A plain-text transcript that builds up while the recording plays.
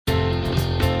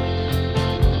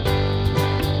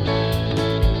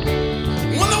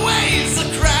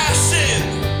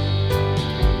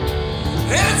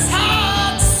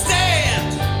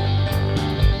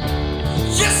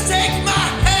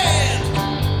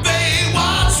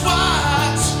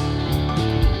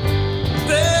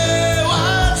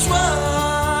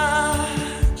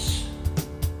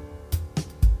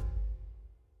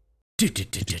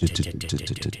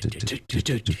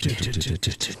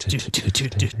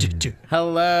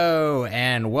Hello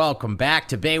and welcome back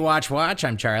to Baywatch Watch.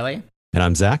 I'm Charlie. And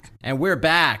I'm Zach. And we're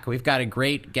back. We've got a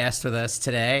great guest with us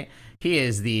today. He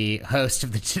is the host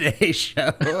of the Today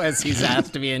Show, as he's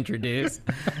asked to be introduced.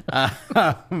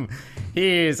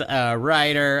 He's a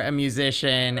writer, a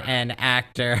musician, and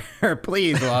actor.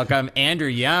 Please welcome Andrew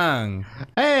Young.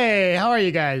 Hey, how are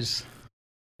you guys?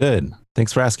 Good.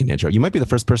 Thanks for asking, Andrew. You might be the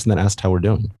first person that asked how we're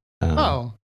doing.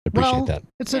 I appreciate that.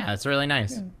 It's really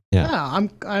nice. Yeah,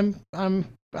 I'm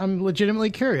legitimately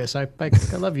curious. I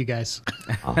love you guys.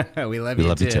 We love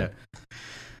you too.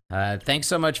 Thanks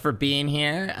so much for being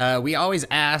here. We always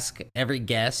ask every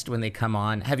guest when they come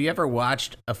on, have you ever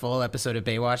watched a full episode of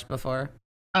Baywatch before?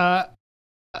 I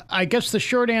guess the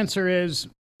short answer is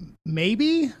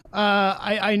maybe.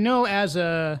 I know as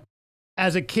a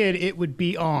kid it would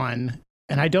be on,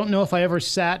 and I don't know if I ever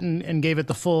sat and gave it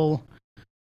the full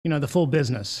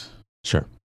business. Sure.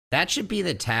 That should be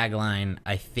the tagline,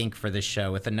 I think, for the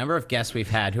show. With the number of guests we've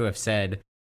had who have said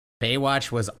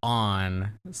Baywatch was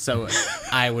on, so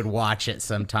I would watch it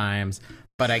sometimes,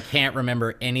 but I can't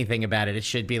remember anything about it. It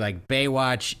should be like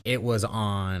Baywatch, it was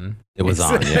on. It was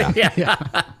on, yeah.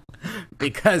 Yeah.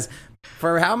 Because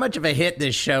for how much of a hit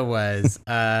this show was,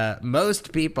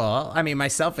 most people, I mean,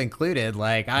 myself included,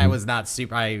 like I was not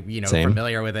super,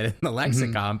 familiar with it in the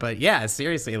lexicon, but yeah,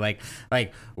 seriously, like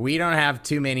we don't have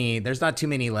there's not too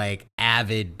many like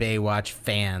avid Baywatch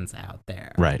fans out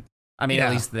there. Right. I mean,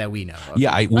 at least that we know of.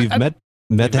 Yeah, we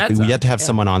had to have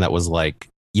someone on that was like,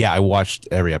 yeah, I watched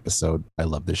every episode. I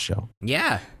love this show.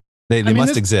 Yeah. They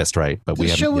must exist, right? But we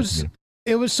haven't.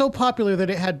 It was so popular that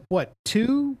it had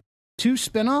two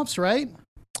spinoffs, right?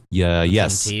 Yeah.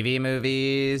 Yes. Some TV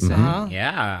movies. Uh-huh.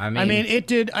 Yeah. I mean, it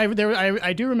did.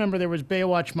 I do remember there was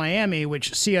Baywatch Miami,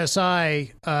 which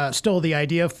CSI stole the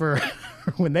idea for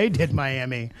when they did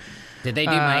Miami. Did they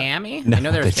do Miami? No, I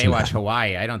know there was Baywatch not.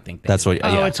 Hawaii. I don't think that's what.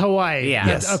 Oh, it's Hawaii. Yeah.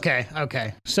 Yes. Okay.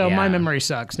 So my memory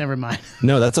sucks. Never mind.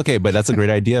 No, that's okay. But that's a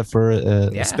great idea for a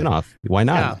spinoff. Why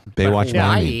not? Yeah. Baywatch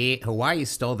Miami. Hawaii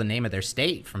stole the name of their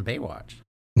state from Baywatch.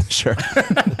 Sure.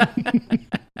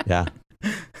 Yeah.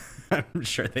 I'm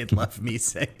sure they'd love me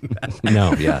saying that.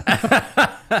 No, yeah.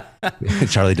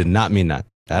 Charlie did not mean that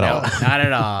at all. Not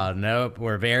at all. Nope.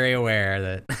 We're very aware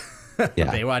that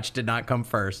Baywatch did not come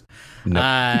first.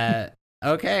 Nope.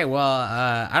 Okay, well,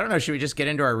 I don't know. Should we just get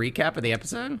into our recap of the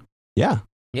episode? Yeah.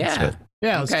 Yeah.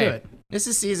 Let's do it. This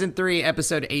is season 3,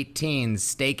 episode 18,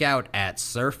 Stakeout at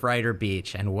Surfrider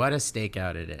Beach. And what a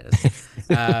stakeout it is.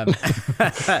 The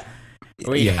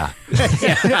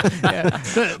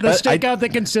stakeout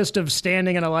that consists of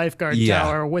standing in a lifeguard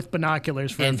tower with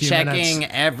binoculars for a few minutes. And checking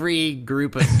every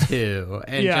group of 2.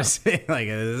 And just saying, like,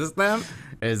 is this them?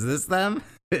 Is this them?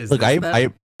 Look,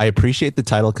 I appreciate the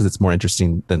title because it's more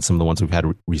interesting than some of the ones we've had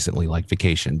recently, like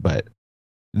Vacation. But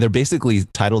they're basically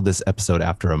titled this episode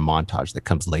after a montage that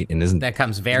comes late and that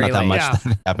comes very not that late.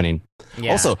 much happening.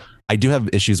 Yeah. Also, I do have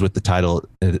issues with the title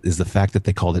is the fact that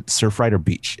they called it Surfrider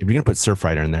Beach. If you're gonna put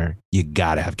Surfrider in there, you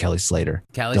gotta have Kelly Slater.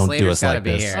 Don't do us like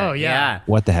this. Here. Oh yeah.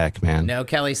 What the heck, man? No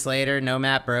Kelly Slater, no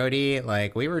Matt Brody.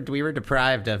 Like we were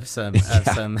deprived of some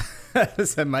some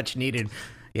much needed.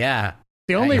 Yeah.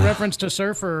 The only reference to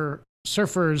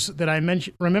surfers that I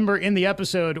remember in the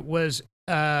episode was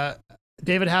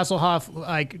David Hasselhoff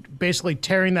like basically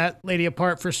tearing that lady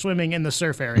apart for swimming in the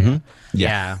surf area. Mm-hmm.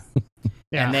 Yeah.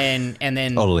 And then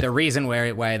totally. The reason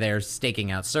why they're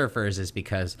staking out surfers is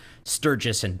because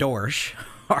Sturgis and Dorsch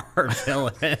are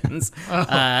villains.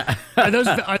 Are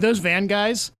those van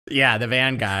guys? Yeah, the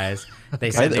van guys.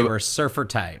 They said they were surfer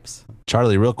types.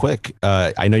 Charlie, real quick,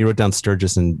 I know you wrote down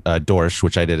Sturgis and Dorsch,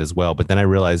 which I did as well, but then I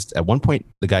realized at one point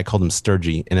the guy called him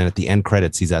Sturgy, and then at the end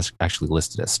credits he's actually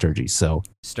listed as Sturgy. So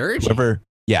Sturgy? Whoever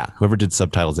did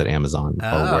subtitles at Amazon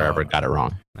or wherever got it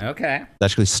wrong. Okay. It's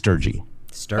actually Sturgy.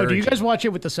 Oh, do you guys watch it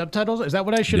with the subtitles? Is that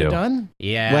what I should have done?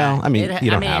 Yeah. Well, I mean,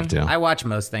 you don't have to. I watch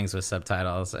most things with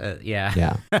subtitles.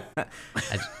 Yeah.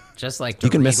 I just like you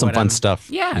can miss some fun stuff.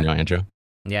 Yeah. Andrew.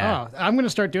 Yeah. Oh, I'm going to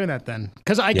start doing that then,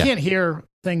 because I can't hear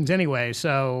things anyway.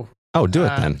 So. Oh, do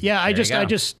it then. Yeah, I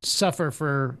just suffer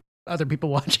for other people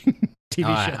watching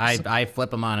TV shows. I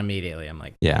flip them on immediately. I'm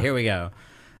like, yeah, here we go.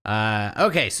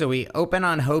 Okay, so we open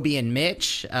on Hobie and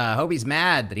Mitch. Hobie's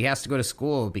mad that he has to go to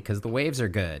school because the waves are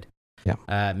good.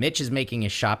 Yeah. Mitch is making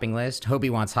his shopping list. Hobie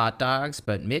wants hot dogs,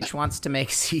 but Mitch wants to make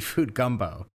seafood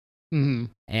gumbo. Mm-hmm.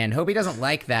 And Hobie doesn't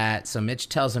like that, so Mitch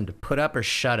tells him to put up or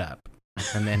shut up.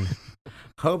 And then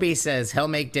Hobie says he'll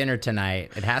make dinner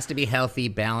tonight. It has to be healthy,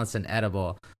 balanced, and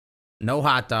edible. No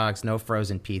hot dogs, no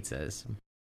frozen pizzas.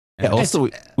 Yeah, also,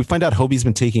 we find out Hobie's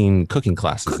been taking cooking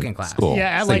classes. Cooking class. School. Yeah,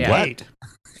 at It's like what? 8.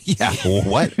 Yeah, well,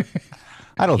 what?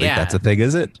 I don't think that's a thing,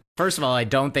 is it? First of all, I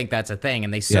don't think that's a thing,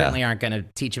 and they certainly aren't going to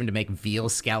teach him to make veal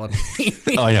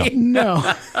scallopini. Oh, I know.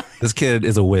 No. This kid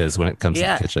is a whiz when it comes to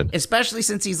the kitchen. Especially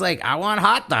since he's like, I want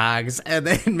hot dogs. And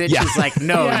then Mitch is like,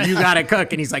 no, you got to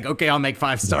cook. And he's like, okay, I'll make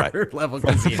 5-star level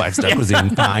cuisine. 5-star cuisine.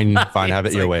 Fine, have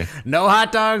it your way. No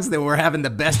hot dogs, then we're having the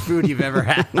best food you've ever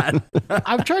had.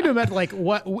 I'm trying to imagine, like,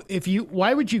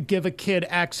 why would you give a kid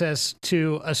access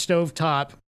to a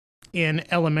stovetop in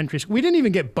elementary school? We didn't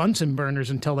even get Bunsen burners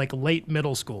until like late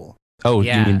middle school. Oh,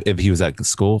 you mean if he was at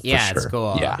school? For at sure.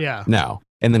 school. Yeah. No.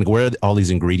 And then where are all these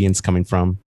ingredients coming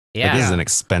from? Yeah. Like, this is an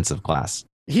expensive class.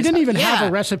 He didn't even have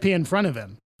a recipe in front of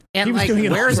him. And he was like, doing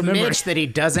it where's from memory. Mitch that he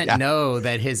doesn't know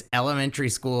that his elementary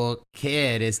school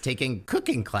kid is taking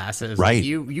cooking classes? Right. Like,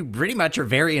 you pretty much are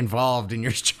very involved in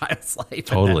your child's life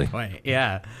Totally. at that point.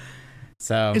 Yeah.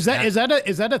 So Is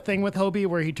that a thing with Hobie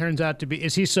where he turns out to be?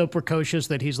 Is he so precocious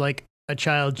that he's like a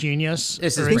child genius?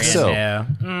 This is I think brand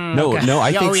so. new. No,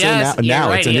 I think so. Now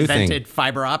right. it's a He new invented thing.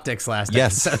 fiber optics last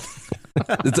Yes. episode.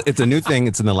 it's a new thing.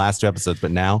 It's in the last 2 episodes,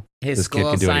 but now His this kid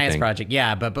school can do science anything. project.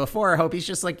 Yeah, but before, Hobie's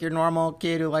just like your normal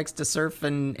kid who likes to surf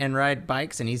and ride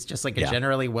bikes, and he's just like a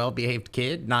generally well-behaved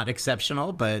kid, not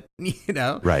exceptional, but,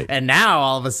 Right. And now,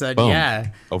 all of a sudden,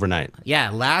 Boom. Overnight.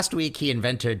 last week he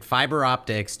invented fiber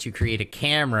optics to create a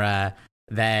camera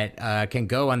that can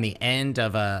go on the end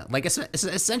of it's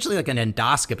essentially like an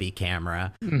endoscopy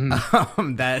camera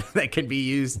that can be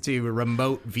used to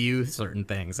remote view certain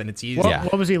things, and it's used.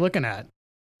 What was he looking at?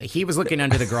 He was looking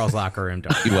under the girls' locker room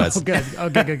door. He was. Oh, good. Oh,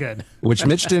 good. Which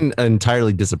Mitch didn't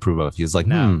entirely disapprove of. He was like,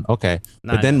 okay.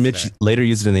 Not But then Mitch necessary. later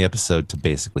used it in the episode to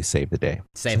basically save the day.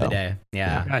 Save the day.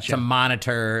 Yeah. Gotcha. To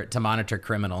monitor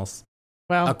criminals.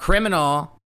 Well, A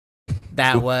criminal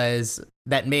that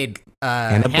made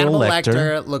Hannibal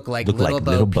Lecter look like Looked Little like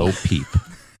Bo Little Bo Peep.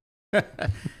 Peep.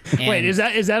 wait, is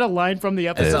that a line from the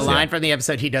It's episode? a line from the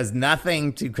episode. He does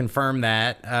nothing to confirm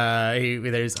that. I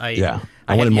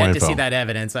I wanted have more yet to info. see that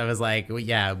evidence. I was like, well,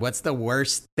 yeah, what's the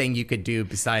worst thing you could do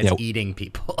besides eating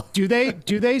people? Do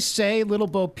they say Little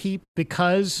Bo Peep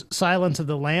because Silence of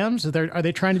the Lambs? Are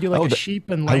they trying to do like a sheep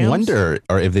and lambs? I wonder,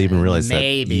 or if they even realize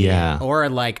Maybe. that. Yeah. Or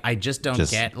like, I just don't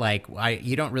get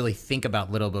you don't really think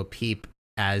about Little Bo Peep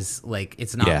as like,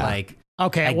 it's not like.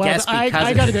 Okay, I well, guess I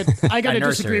because gotta a disagree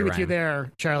nursery with you rhyme.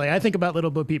 there, Charlie. I think about Little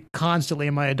Bo Peep constantly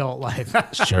in my adult life.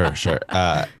 Sure.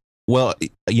 Well,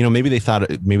 maybe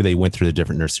they went through the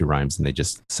different nursery rhymes and they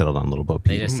just settled on Little Bo Peep.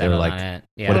 They just were settled like, on it.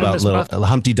 Yeah. what about Elvis little Buff-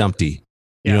 Humpty Dumpty?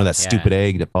 You know that Yeah. stupid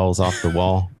egg that falls off the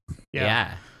wall?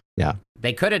 Yeah. Yeah.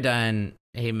 They could have done,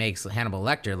 he makes Hannibal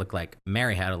Lecter look like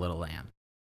Mary had a little lamb.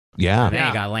 Yeah. And then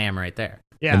you got lamb right there.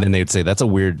 Yeah, And then they'd say, that's a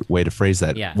weird way to phrase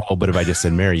that. Yeah. Well, but if I just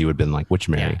said Mary, you would have been like, which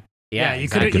Mary? Yeah. you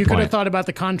exactly. could have point. thought about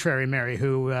the contrary, Mary,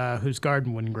 whose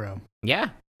garden wouldn't grow. Yeah,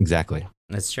 Exactly.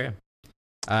 that's true.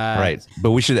 All right.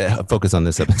 But we should focus on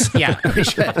this episode. Yeah, we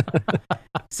should.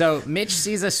 So Mitch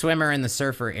sees a swimmer in the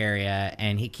surfer area,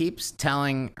 and he keeps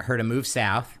telling her to move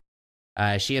south.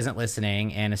 She isn't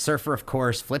listening, and a surfer, of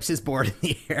course, flips his board in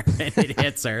the air, and it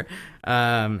hits her.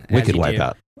 As Wicked you do.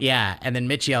 wipeout. Yeah, and then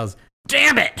Mitch yells,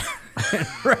 "Damn it!" and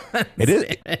runs.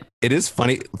 It is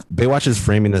funny. Baywatch is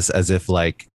framing this as if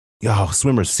like,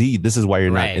 swimmers, see, this is why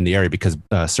you're not Right. in the area, because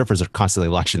surfers are constantly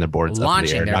launching their boards up in the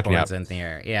Launching air, their knocking boards out. in the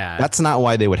air. Yeah. That's not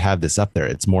why they would have this up there.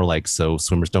 It's more like so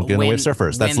swimmers don't get in the way of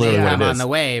surfers. That's when literally they what come it on is. the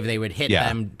wave, they would hit Yeah.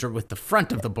 them with the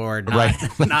front of the board, not,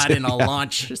 Right. not in a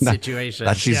launch situation.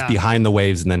 That she's Yeah. behind the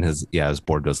waves, and then his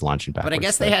board goes launching backwards. But I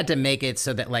guess they had to make it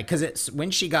so that, like, because it's when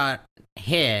she got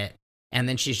hit and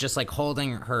then she's just like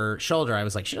holding her shoulder, I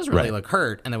was like, she doesn't really Right. look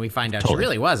hurt. And then we find out Totally. she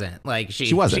really wasn't. Like,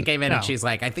 she wasn't. came in No. and she's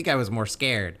like, I think I was more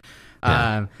scared.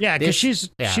 Yeah. Yeah, because she's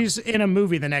yeah. in a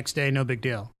movie the next day, no big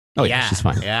deal. Oh yeah, she's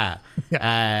fine. Yeah.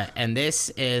 And this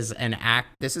is an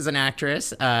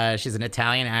actress. She's an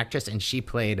Italian actress, and she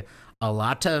played a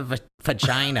lot of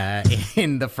vagina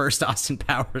in the first Austin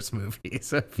Powers movie.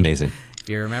 So Amazing. if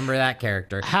you remember that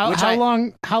character. How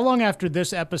long after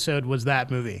this episode was that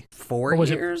movie? 4 Or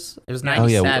was it- years? It was Oh,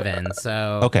 yeah. 97.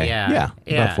 So Okay. yeah.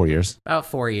 About 4 years. About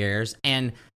 4 years.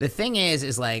 And the thing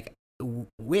is like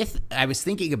I was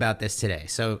thinking about this today.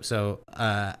 So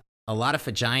a lot of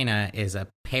vagina is a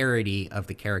parody of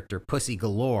the character Pussy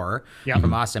Galore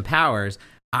from Austin Powers.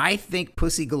 I think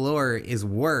Pussy Galore is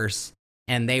worse.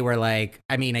 And they were like,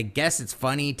 I mean, I guess it's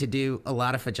funny to do a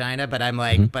lot of vagina, but I'm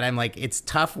like, it's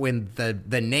tough when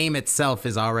the name itself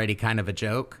is already kind of a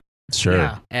joke. Sure.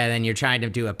 Yeah. And then you're trying to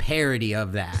do a parody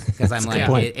of that. Because I'm That's a good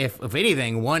like, point. if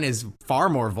anything, one is far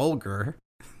more vulgar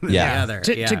than the other.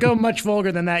 To go much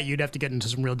vulgar than that, you'd have to get into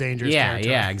some real dangerous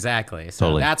territory. Yeah, exactly.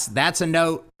 So that's a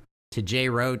note to Jay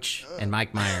Roach and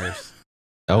Mike Myers.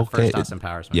 Okay. First Austin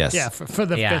Powers movie. Yes. Yeah, for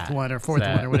the fifth one or fourth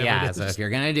one or whatever it is. So if you're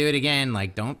going to do it again,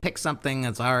 like, don't pick something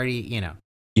that's already, You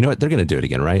know what? They're going to do it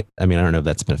again, right? I mean, I don't know if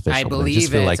that's beneficial. I believe I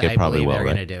just feel like it probably will, they're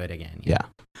right? going to do it again. Yeah.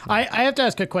 I have to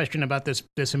ask a question about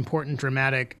this important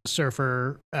dramatic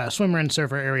swimmer and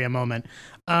surfer area moment.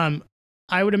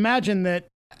 I would imagine that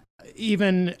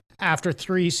even after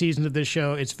 3 seasons of this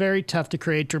show, it's very tough to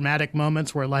create dramatic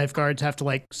moments where lifeguards have to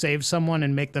like save someone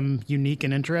and make them unique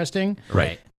and interesting.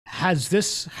 Right.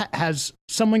 Has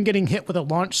someone getting hit with a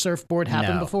launch surfboard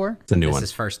happened before? It's a new one.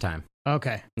 This is first time.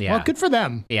 Okay. Yeah. Well, good for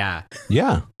them. Yeah.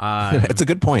 Yeah. It's a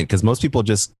good point because most people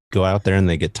just go out there and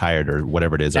they get tired or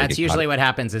whatever it is. That's usually what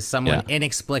happens is someone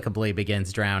inexplicably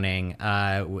begins drowning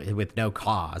with no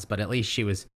cause, but at least she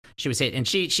was hit, and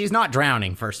she's not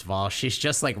drowning. First of all, she's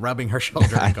just like rubbing her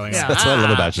shoulder and going. That's what I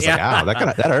love about it. She's like, "Ow, that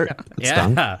hurt."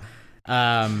 That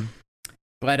stung.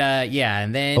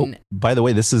 And then by the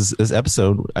way, this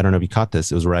episode, I don't know if you caught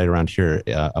this, it was right around here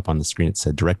up on the screen. It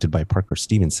said directed by Parker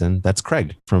Stevenson. That's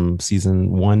Craig from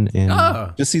season 1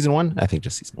 and just season 1. I think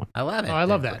just season 1. I love it. Oh, I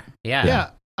love that. Yeah.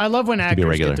 I love when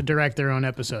actors get to direct their own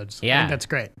episodes. I think that's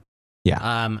great.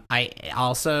 Yeah. I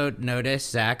also noticed,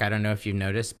 Zach, I don't know if you've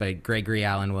noticed, but Gregory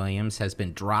Allen Williams has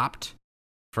been dropped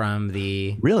from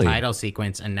the title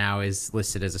sequence and now is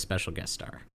listed as a special guest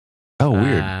star. Oh,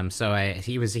 weird.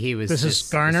 He was. This is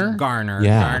Garner. Garner.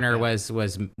 Yeah. Garner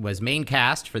was main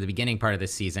cast for the beginning part of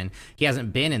this season. He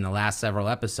hasn't been in the last several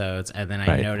episodes, and then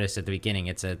I noticed at the beginning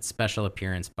it's a special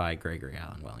appearance by Gregory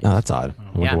Allen Williams. Oh, that's odd.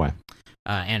 I wonder why.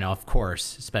 And of course,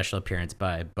 special appearance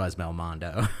by Buzz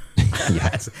Melmondo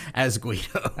as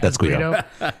Guido. That's Guido.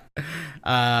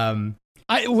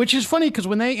 Which is funny because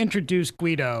when they introduced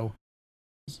Guido,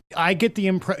 I get the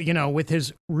impression, with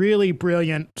his really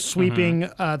brilliant sweeping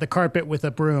the carpet with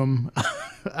a broom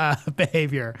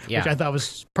behavior, which I thought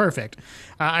was perfect.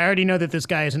 I already know that this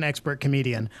guy is an expert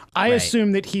comedian. I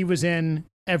assumed that he was in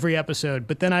every episode,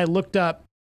 but then I looked up.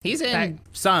 He's in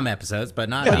some episodes, but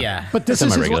not. But this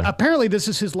is apparently this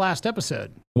is his last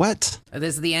episode. What?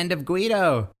 This is the end of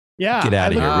Guido. Yeah, get out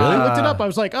of here! Really? I looked it up. I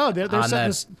was like, oh,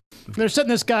 they're setting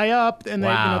this guy up, and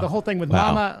the whole thing with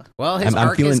Mama. Well, his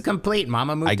arc is complete.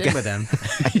 Mama moved in with him.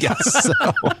 I guess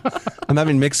so. I'm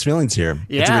having mixed feelings here.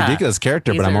 It's a ridiculous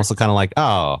character, but I'm also kind of like,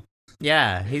 oh,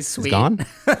 yeah, he's sweet. He's gone.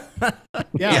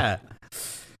 Yeah.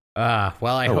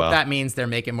 Well, I hope that means they're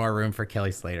making more room for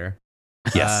Kelly Slater.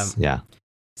 Yes. Yeah.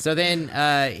 So then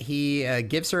he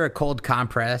gives her a cold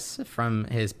compress from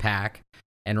his pack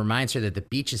and reminds her that the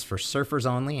beach is for surfers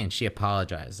only, and she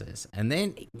apologizes. And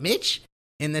then Mitch,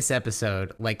 in this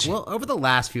episode, over the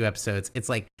last few episodes, it's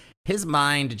like his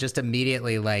mind just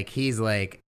immediately, he's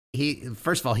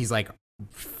first of all, he's like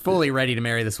fully ready to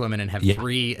marry this woman and have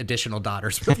 3 additional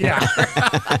daughters with her.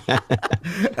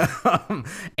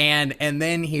 And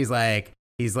then he's like,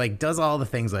 does all the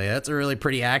things like, that's a really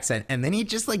pretty accent. And then he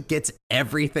just gets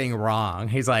everything wrong.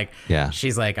 He's like,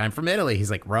 she's like, I'm from Italy. He's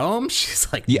like, Rome?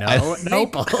 She's like, no,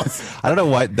 Naples. I don't know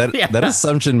why that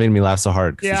assumption made me laugh so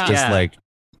hard. It's just like,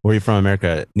 where are you from,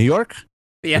 America? New York?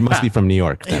 Yeah. You must be from New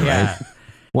York then, right?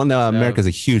 Well, no, America's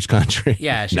a huge country.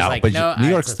 Yeah, she's like, no, New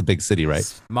York's the big city, right?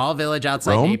 Small village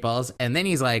outside Rome? Naples. And then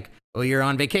he's like, well, you're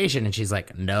on vacation. And she's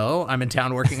like, no, I'm in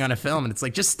town working on a film. And it's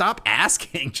like, just stop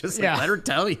asking. Just let her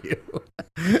tell you.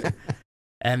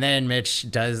 And then Mitch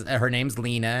her name's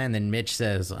Lena. And then Mitch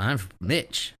says, I'm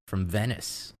Mitch from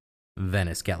Venice,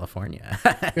 California.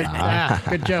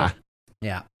 Good joke.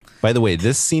 Yeah. By the way,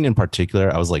 this scene in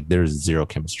particular, I was like, there's zero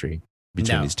chemistry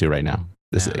between these two right now.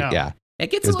 It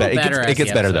gets a little better. It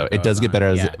gets better though. It does get better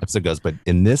as the episode goes. But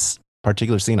in this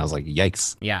particular scene, I was like,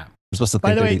 yikes. Yeah. We're supposed to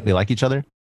think they like each other.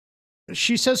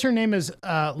 She says her name is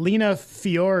Lena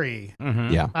Fiore.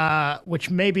 Mm-hmm. Yeah. Which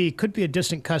maybe could be a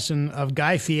distant cousin of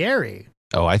Guy Fieri.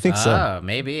 Oh, I think so. Oh,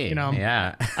 maybe.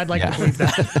 I'd like to believe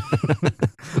that.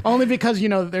 Only because,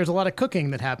 there's a lot of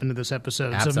cooking that happened in this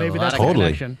episode. Absolutely. So maybe that's a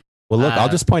connection. Well, look, I'll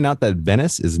just point out that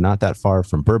Venice is not that far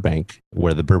from Burbank,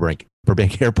 where the Burbank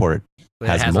Airport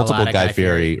has multiple Guy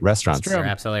Fieri restaurants. You're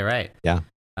absolutely right. Yeah.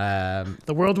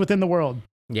 The world within the world.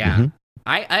 Yeah. Mm-hmm.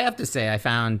 I have to say, I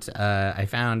found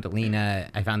Lena,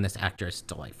 I found this actress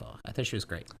delightful. I thought she was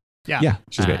great. Yeah,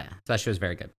 she's great. I thought she was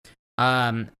very good.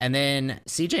 And then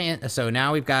CJ, so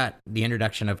now we've got the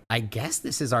introduction of, I guess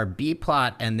this is our B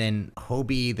plot, and then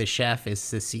Hobie the chef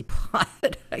is the C plot,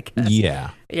 I guess.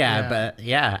 Yeah. But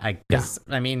I guess,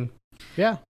 I mean.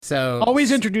 Yeah. So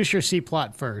always introduce your C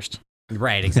plot first.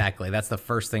 Right, exactly. That's the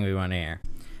first thing we want to hear.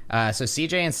 So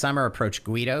CJ and Summer approach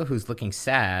Guido, who's looking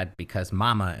sad because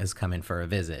Mama is coming for a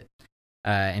visit.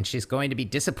 And she's going to be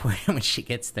disappointed when she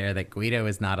gets there that Guido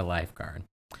is not a lifeguard.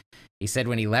 He said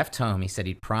when he left home, he said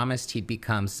he'd promised he'd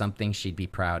become something she'd be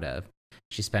proud of.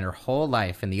 She spent her whole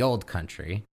life in the old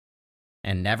country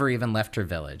and never even left her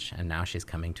village, and now she's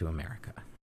coming to America.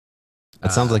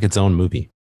 It sounds like its own movie.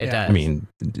 It does. I mean,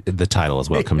 the title as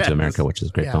well, Coming to America, which is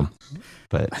a great film.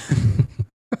 But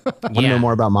I want to know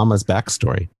more about Mama's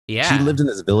backstory. Yeah. She lived in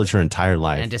this village her entire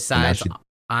life. And decides,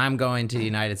 I'm going to the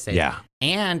United States. Yeah.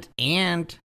 And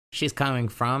she's coming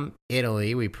from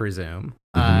Italy, we presume.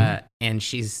 And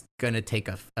she's going to take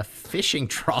a fishing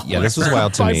trawler. Yeah, this was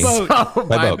wild to me.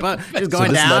 By boat. She's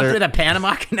going down through the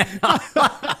Panama Canal.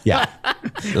 Yeah.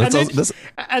 This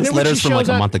letter's from like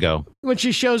a month ago. When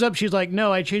she shows up, she's like,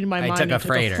 no, I changed my mind. I took a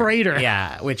freighter.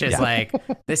 Yeah, which is like,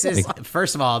 this is,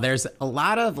 first of all, there's a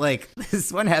lot of like,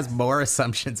 this one has more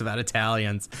assumptions about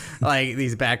Italians. Like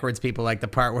these backwards people, like the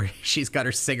part where she's got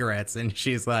her cigarettes and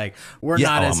she's like, we're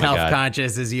not as health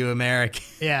conscious as you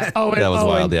Americans. Yeah. That was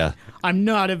wild, yeah. I'm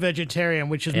not a vegetarian,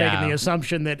 which is making the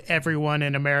assumption that everyone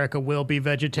in America will be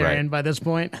vegetarian by this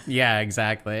point. Yeah,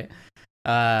 exactly.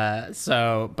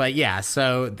 So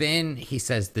then he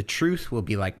says the truth will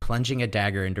be like plunging a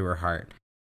dagger into her heart.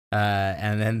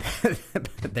 And then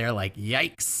they're like,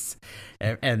 yikes.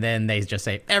 And then they just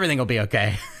say, everything will be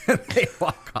okay. They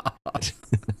walk off.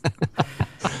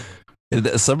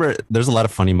 Summer, there's a lot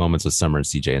of funny moments with Summer and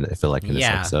CJ, I feel like, in this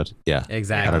episode. Yeah,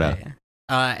 exactly. I don't know.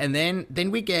 And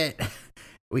then we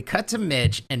cut to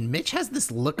Mitch, and Mitch has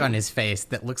this look on his face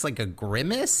that looks like a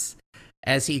grimace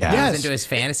as he goes into his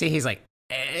fantasy. He's like,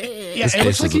 yeah, it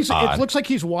looks like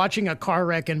he's watching a car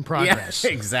wreck in progress.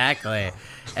 Yeah, exactly.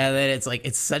 And then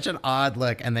it's such an odd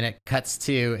look. And then it cuts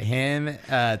to him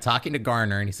talking to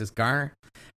Garner, and he says, Garner,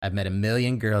 I've met 1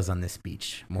 million girls on this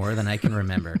beach, more than I can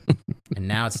remember. And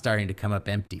now it's starting to come up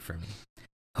empty for me.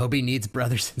 Hobie needs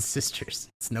brothers and sisters.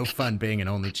 It's no fun being an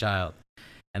only child.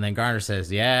 And then Garner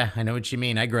says, yeah, I know what you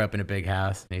mean. I grew up in a big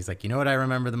house. And he's like, you know what I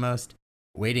remember the most?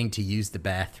 Waiting to use the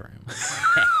bathroom.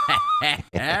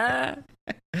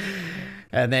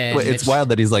 And then it's wild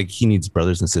that he's like, he needs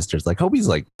brothers and sisters. Like, Hobie's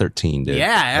like 13, dude.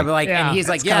 Yeah, and he's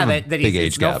like,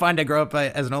 it's no fun to grow up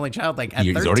as an only child. Like at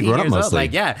 13 years old,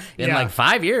 like in like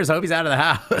 5 years, Hobie's out of the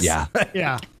house. Yeah,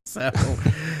 yeah. So,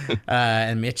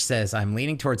 and Mitch says, I'm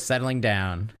leaning towards settling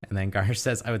down. And then Garner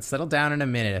says, I would settle down in a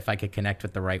minute if I could connect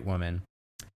with the right woman.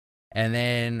 And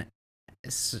then,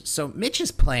 so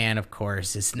Mitch's plan, of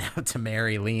course, is now to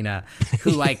marry Lena,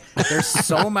 who, like, there's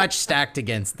so much stacked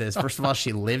against this. First of all,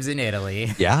 she lives in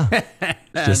Italy. Yeah.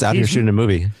 Just out here shooting a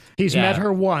movie. He's met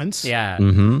her once. Yeah.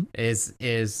 Is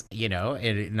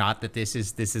not that this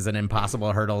is an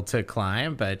impossible hurdle to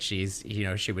climb, but she's,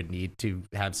 she would need to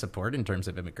have support in terms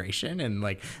of immigration. And,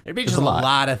 like, there'd be just a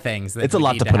lot of things. It's a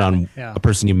lot to put on a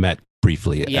person you met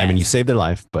briefly. Yes. I mean, you saved their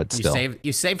life, but still.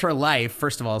 You saved her life,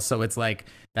 first of all, so it's like,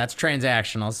 that's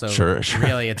transactional. So sure.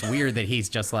 Really, it's weird that he's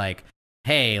just like,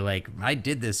 hey, like, I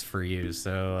did this for you.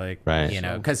 So, like,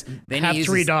 because then he has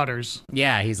 3 daughters.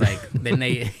 Yeah, he's like, then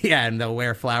and they'll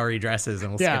wear flowery dresses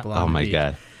and we'll skip along. Oh my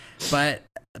God. But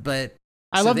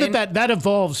I love that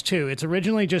evolves too. It's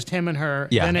originally just him and her.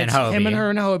 Yeah. Then it's him and her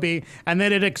and Hobie. And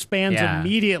then it expands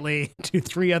immediately to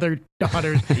 3 other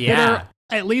daughters. Yeah. That are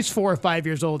at least 4 or 5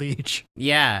 years old each.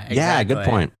 Yeah, exactly. Yeah, good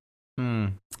point.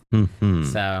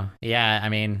 So, I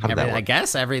mean, I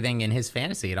guess everything in his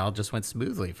fantasy, it all just went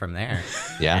smoothly from there.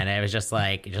 Yeah. And it was just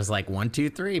like 1, 2,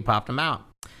 3, popped him out.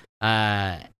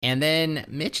 And then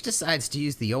Mitch decides to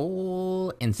use the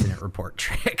old incident report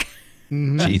trick.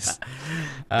 Jeez.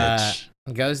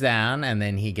 Goes down, and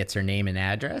then he gets her name and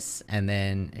address, and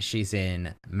then she's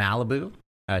in Malibu.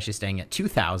 She's staying at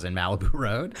 2000 Malibu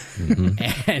Road,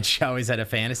 and she always had a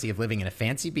fantasy of living in a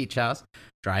fancy beach house,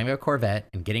 driving a Corvette,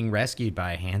 and getting rescued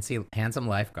by a handsome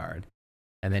lifeguard.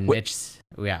 And then Mitch,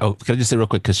 Oh, can I just say real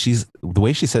quick? Because the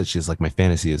way she said, she's like, my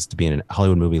fantasy is to be in a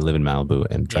Hollywood movie, live in Malibu,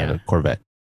 and drive a Corvette.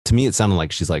 To me, it sounded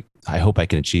like she's like, I hope I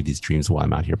can achieve these dreams while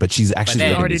I'm out here. But she's actually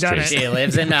living these dreams. She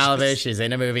lives in Malibu. She's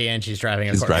in a movie, and she's driving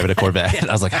a Corvette. She's driving a Corvette.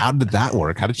 I was like, how did that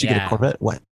work? How did she get a Corvette?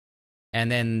 What? And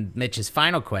then Mitch's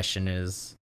final question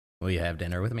is, will you have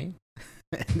dinner with me?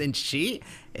 And then she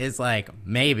is like,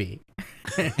 maybe.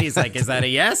 He's like, is that a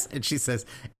yes? And she says,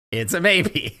 it's a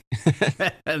maybe.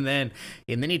 and then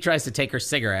he tries to take her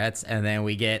cigarettes, and then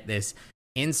we get this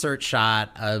insert shot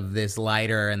of this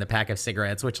lighter and the pack of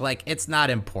cigarettes, which, like, it's not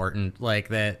important. Like,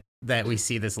 that that we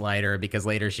see this lighter because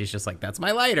later she's just like, that's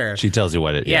my lighter. She tells you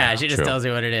what it is. Yeah, she just tells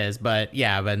you what it is. But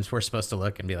but we're supposed to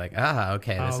look and be like,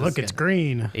 okay. Look, it's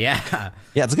green. Yeah.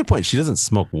 Yeah, it's a good point. She doesn't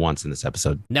smoke once in this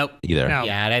episode. Nope. Either. No.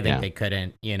 Yeah, and I think they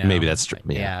couldn't, Maybe that's true.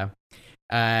 Yeah.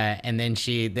 And then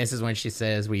this is when she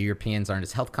says, we Europeans aren't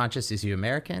as health conscious as you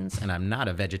Americans, and I'm not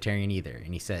a vegetarian either.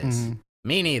 And he says,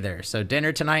 me neither. So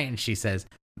dinner tonight? And she says,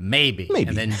 maybe.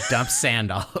 And then dumps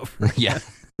sand all over. Yeah.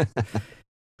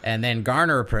 And then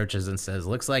Garner approaches and says,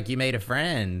 looks like you made a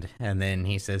friend. And then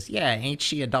he says, yeah, ain't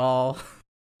she a doll?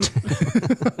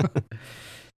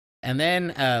 And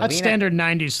then that's standard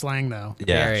 90s slang, though.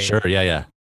 Yeah, sure. Yeah.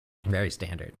 Very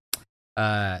standard.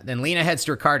 Then Lena heads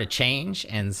to her car to change,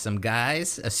 and some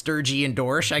guys, Sturgey and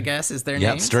Dorsch, I guess, is their name.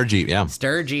 Yeah, Sturgey, yeah.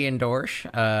 Sturgey and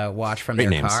Dorsch watch from Great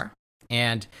their names. car.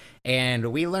 And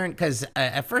we learned, because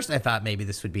at first I thought maybe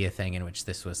this would be a thing in which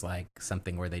this was like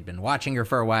something where they'd been watching her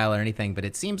for a while or anything, but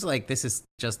it seems like this is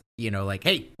just, like,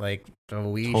 hey, like,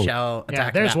 we shall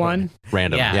attack. Yeah, there's one.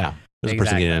 Random, yeah. There's a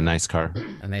person getting in a nice car.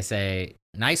 And they say,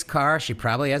 nice car, she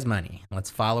probably has money. Let's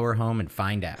follow her home and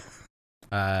find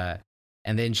out.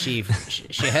 And then she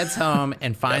heads home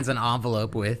and finds an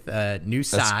envelope with new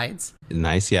sides.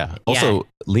 Nice, yeah. Also,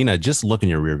 Lena, just look in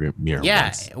your rear mirror.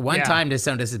 Yeah, one time there's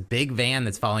this big van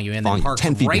that's following you in that parks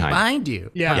 10 feet right behind you.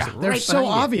 Yeah, they're so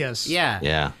obvious.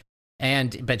 Yeah.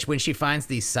 But when she finds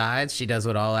these sides, she does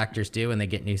what all actors do when they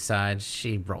get new sides.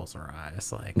 She rolls her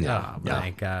eyes like,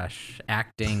 my gosh,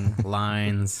 acting,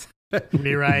 lines.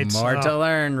 Rewrites. More to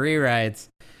learn, rewrites.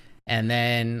 And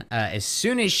then as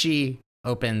soon as she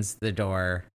opens the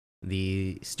door,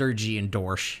 the Sturgey and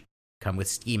Dorsch come with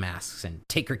ski masks and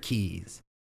take her keys.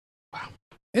 Wow.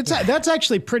 That's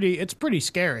actually pretty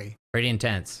scary. Pretty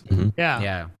intense. Mm-hmm.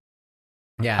 Yeah.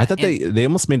 I thought they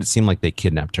almost made it seem like they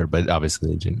kidnapped her, but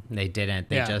obviously they didn't. They didn't.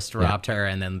 They just robbed her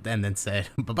and then said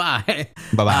bye-bye.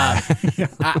 Bye-bye.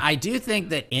 I do think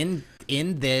that in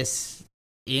the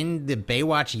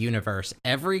Baywatch universe,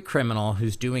 every criminal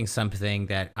who's doing something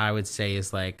that I would say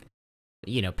is like,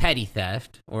 petty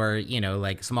theft or,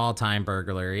 like small time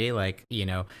burglary, like,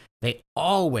 they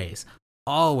always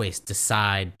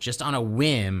decide just on a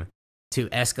whim to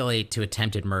escalate to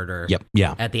attempted murder. Yep.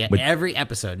 Yeah. At the every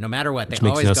episode, no matter what, they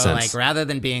always no go sense. like, rather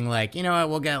than being like, you know what,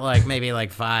 we'll get like maybe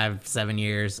like 5-7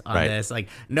 years on this. Like,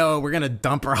 no, we're gonna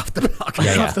dump her off the balcony.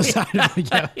 Off the side of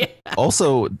the,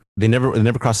 Also, it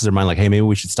never crosses their mind like, hey, maybe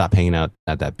we should stop hanging out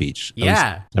at that beach.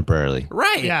 Temporarily.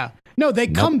 Right. Yeah. No, they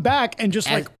come back and just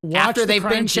like watch after they've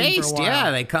crime been scene chased. for a while.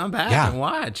 Yeah, they come back and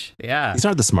watch. Yeah. These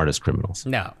aren't the smartest criminals.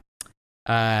 No.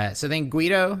 So then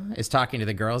Guido is talking to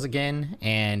the girls again,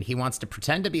 and he wants to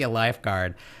pretend to be a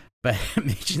lifeguard, but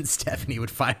Mitch and Stephanie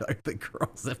would fire the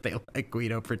girls if they let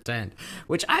Guido pretend,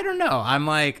 which I don't know. I'm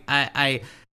like,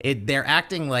 they're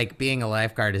acting like being a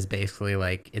lifeguard is basically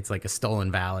like, it's like a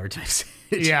stolen valor type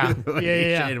situation.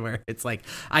 Yeah. Where it's like,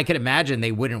 I could imagine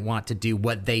they wouldn't want to do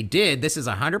what they did. This is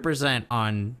 100%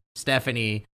 on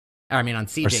Stephanie. I mean, on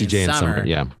CJ and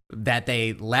Summer, that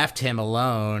they left him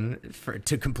alone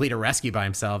to complete a rescue by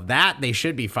himself. That they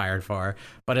should be fired for.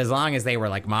 But as long as they were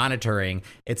like monitoring,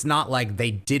 it's not like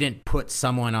they didn't put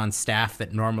someone on staff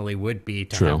that normally would be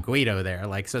to have Guido there.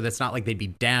 Like, so that's not like they'd be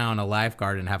down a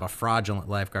lifeguard and have a fraudulent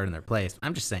lifeguard in their place.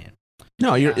 I'm just saying.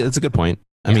 No, it's a good point.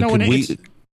 I mean,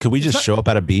 could we just show up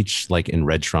at a beach like in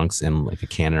red trunks and like a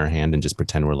can in our hand and just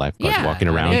pretend we're lifeguards walking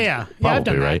around? Yeah, probably, I've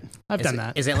done that. right? I've done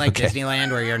that. Is it like Disneyland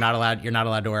where you're not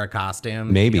allowed to wear a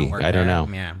costume? Maybe, I don't know.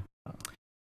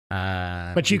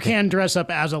 Yeah. But you can dress up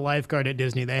as a lifeguard at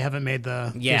Disney. They haven't made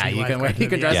the you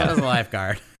can dress up as a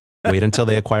lifeguard. Wait until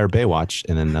they acquire Baywatch,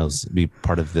 and then those be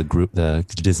part of the group, the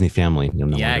Disney family. You'll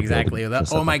know exactly.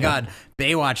 Oh my God,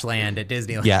 Baywatch Land at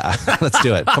Disneyland. Yeah, let's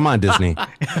do it. Come on, Disney.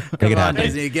 Come on,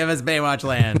 Disney, give us Baywatch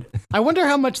Land. I wonder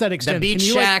how much that extends. The beach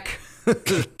shack.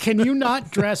 Can you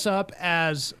not dress up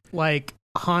as like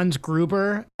Hans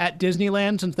Gruber at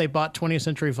Disneyland since they bought 20th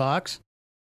Century Fox?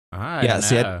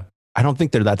 I don't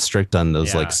think they're that strict on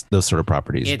those those sort of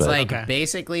properties. It's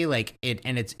basically like it,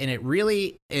 and it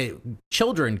really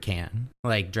children can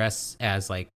like dress as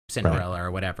like Cinderella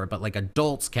or whatever, but like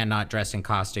adults cannot dress in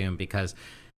costume because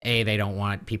they don't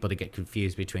want people to get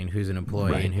confused between who's an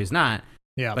employee and who's not.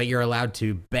 Yeah. But you're allowed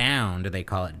to bound, they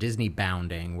call it Disney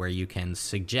bounding, where you can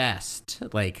suggest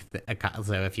like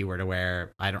so if you were to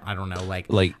wear I don't know like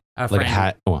a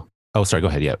hat. Oh, sorry. Go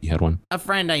ahead. Yeah, you had one. A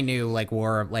friend I knew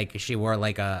wore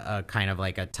like a kind of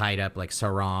like a tied up like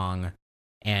sarong,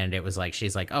 and it was like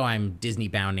she's like, oh, I'm Disney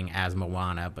bounding as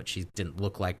Moana, but she didn't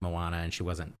look like Moana, and she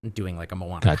wasn't doing like a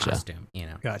Moana costume,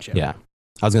 Gotcha. Yeah.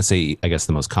 I was gonna say, I guess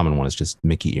the most common one is just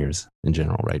Mickey ears in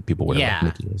general, right? People wear like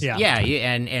Mickey ears. Yeah,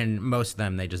 and most of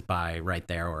them they just buy right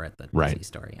there or at the Disney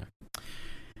store. Yeah.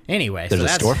 Anyway, there's a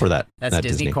store for that. That's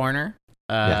Disney Corner.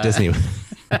 Disney.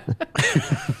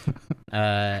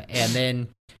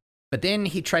 But then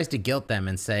he tries to guilt them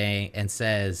and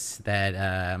says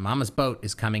that Mama's boat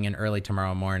is coming in early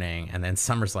tomorrow morning, and then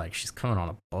Summer's like, she's coming on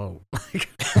a boat.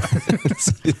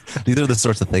 These are the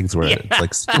sorts of things where it's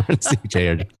like Summer and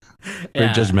CJ are very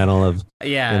judgmental of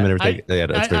him and everything.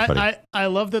 It's very funny. I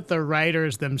love that the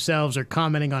writers themselves are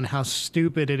commenting on how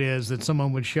stupid it is that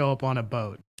someone would show up on a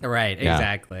boat. Right,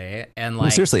 exactly. And like,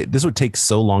 well, seriously, this would take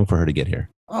so long for her to get here.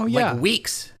 Oh yeah, like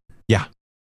weeks. Yeah,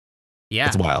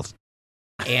 it's wild.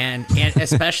 And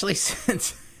especially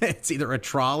since it's either a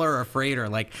trawler or a freighter,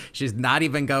 like she's not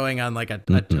even going on like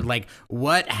like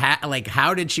what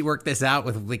how did she work this out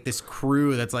with like this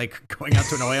crew that's like going out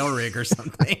to an oil rig or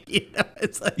something? You know,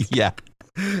 it's like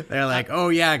they're like, oh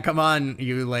yeah, come on,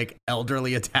 you like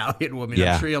elderly Italian woman.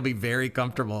 I'm sure you'll be very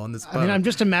comfortable in this boat. I mean, I'm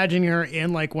just imagining her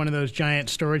in like one of those giant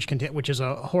storage containers, which is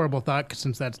a horrible thought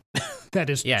since that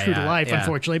is true to life,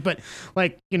 unfortunately. But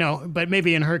like, you know, but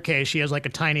maybe in her case, she has like a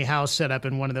tiny house set up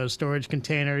in one of those storage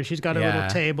containers. She's got a little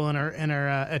table and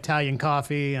her Italian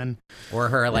coffee, or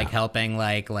her like helping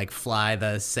like fly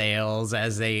the sails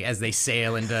as they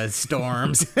sail into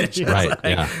storms.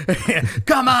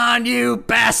 Come on, you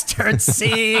bastards!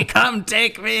 Come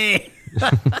take me.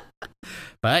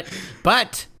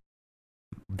 but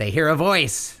they hear a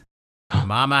voice.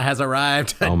 Mama has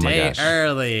arrived a day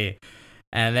early.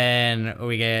 And then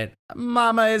we get,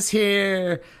 Mama is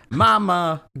here.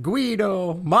 Mama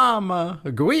Guido. Mama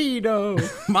Guido.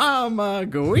 Mama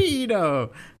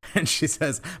Guido. And she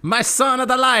says, my son of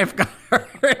the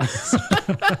lifeguards.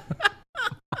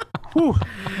 Oh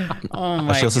my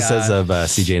God. She also says of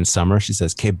CJ and Summer, she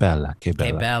says, que bella, que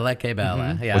bella. Que bella, que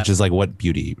bella. Yeah. Which is like what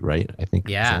beauty, right? I think.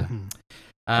 Yeah.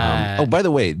 So. By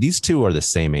the way, these two are the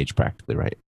same age practically,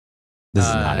 right? This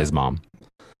is not his mom.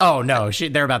 Oh, no.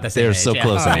 They're about the same age. They're so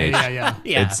close in age.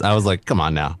 Yeah. I was like, come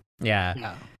on now.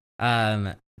 Yeah.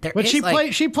 But she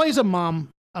plays a mama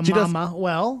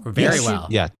well. Very well.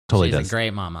 Totally She's does. a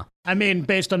great mama. I mean,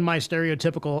 based on my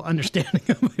stereotypical understanding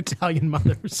of Italian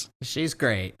mothers. She's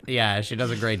great. Yeah, she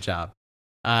does a great job.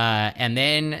 And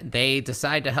then they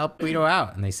decide to help Guido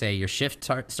out. And they say, your shift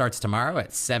starts tomorrow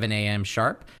at 7 a.m.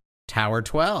 sharp. Tower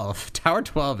 12. Tower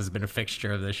 12 has been a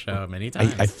fixture of this show many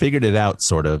times. I figured it out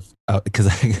sort of because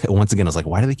once again, I was like,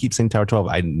 why do they keep saying Tower 12?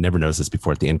 I never noticed this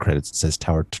before. At the end credits, it says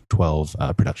Tower 12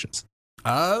 Productions.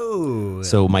 Oh.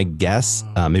 So my guess,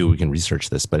 maybe we can research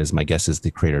this, but my guess is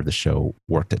the creator of the show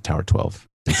worked at Tower 12.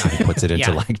 And so he puts it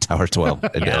into like Tower 12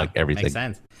 and like everything. Makes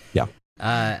sense. Yeah.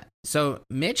 So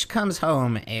Mitch comes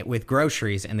home with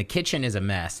groceries and the kitchen is a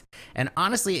mess. And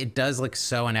honestly, it does look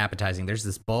so unappetizing. There's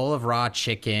this bowl of raw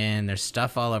chicken. There's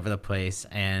stuff all over the place.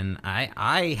 And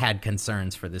I had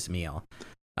concerns for this meal.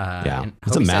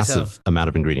 It's a massive amount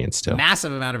of ingredients too.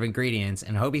 Massive amount of ingredients.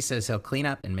 And Hobie says he'll clean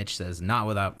up. And Mitch says, not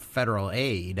without federal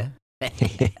aid. And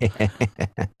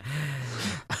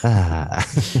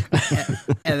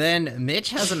then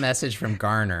Mitch has a message from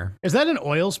Garner. Is that an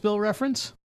oil spill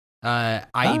reference?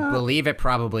 I believe it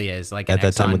probably is. Like at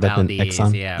that time, would that been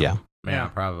Exxon? Yeah,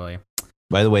 probably.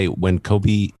 By the way, when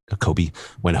Hobie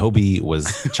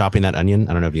was chopping that onion,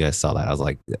 I don't know if you guys saw that. I was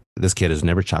like, this kid has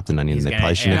never chopped an onion. They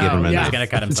probably shouldn't have given him He's going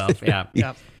to cut himself. Yeah.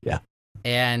 Yeah.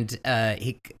 And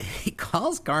he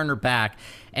calls Garner back,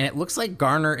 and it looks like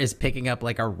Garner is picking up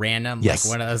like a random, like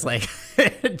one of those, like,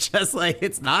 just like,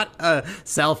 it's not a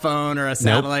cell phone or a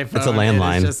satellite phone. It's a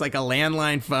landline. It's just like a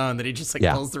landline phone that he just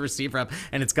like pulls the receiver up,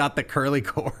 and it's got the curly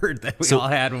cord that we all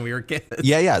had when we were kids.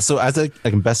 Yeah. So as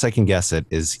best I can guess it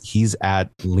is he's at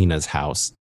Lena's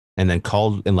house. And then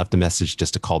called and left a message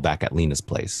just to call back at Lena's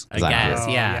place. I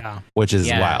guess, Which is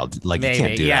wild. Like, maybe. You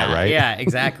can't do that, right? Yeah,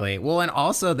 exactly. Well, and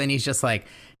also then he's just like,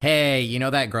 hey, you know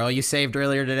that girl you saved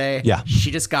earlier today? Yeah.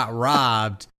 She just got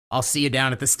robbed. I'll see you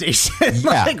down at the station.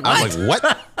 Yeah. I was like,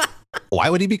 what? Why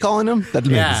would he be calling him? That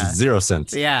makes zero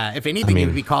sense. Yeah. If anything, he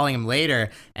would be calling him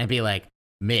later and be like,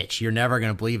 Mitch, you're never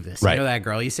going to believe this. Right. You know that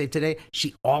girl you saved today?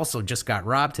 She also just got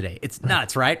robbed today. It's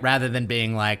nuts, right? Rather than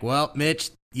being like, well, Mitch,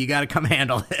 you got to come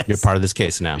handle this. You're part of this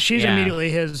case now. She's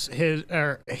immediately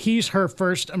he's her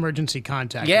first emergency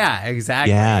contact. Yeah,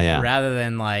 exactly. Yeah. Rather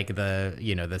than like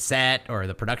the set or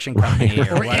the production company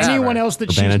or anyone else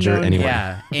that she's manager, known. anyone.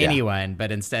 Yeah, anyone.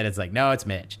 But instead it's like, no, it's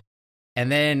Mitch. And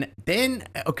then,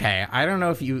 okay, I don't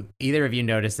know if either of you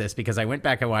noticed this because I went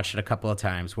back and watched it a couple of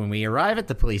times. When we arrive at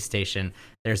the police station,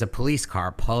 there's a police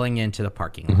car pulling into the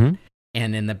parking lot.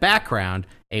 And in the background,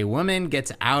 a woman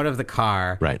gets out of the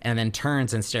car and then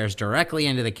turns and stares directly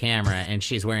into the camera. And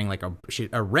she's wearing like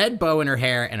a red bow in her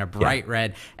hair and a bright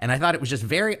red. And I thought it was just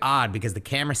very odd because the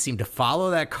camera seemed to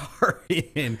follow that car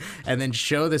in and then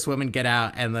show this woman get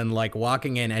out and then like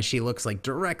walking in as she looks like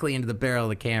directly into the barrel of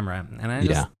the camera. And I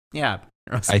just,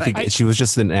 I think she was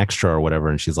just an extra or whatever,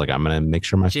 and she's like, "I'm gonna make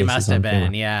sure my face is on camera." She must have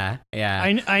been, yeah.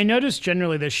 I noticed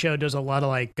generally this show does a lot of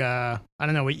like I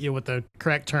don't know what the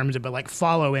correct terms are, but like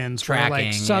follow-ins,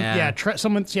 tracking,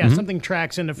 something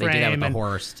tracks into frame. They did that with the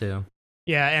horse too.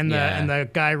 Yeah, and the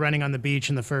guy running on the beach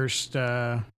in the first,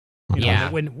 when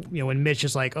Mitch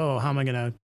is like, "Oh, how am I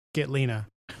gonna get Lena?"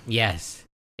 Yes.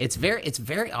 It's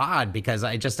very odd because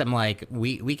I just am like,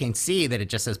 we can see that it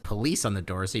just says police on the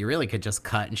door, so you really could just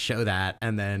cut and show that,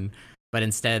 and then, but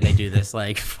instead they do this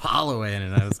like follow in,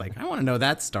 and I was like, I want to know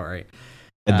that story.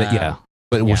 And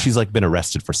well, she's like been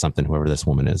arrested for something, whoever this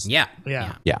woman is. Yeah.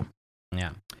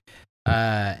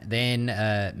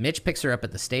 Then Mitch picks her up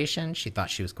at the station. She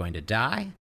thought she was going to die,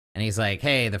 and he's like,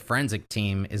 "Hey, the forensic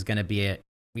team is going to be at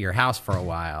your house for a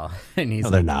while." And he's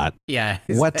they're not. Yeah.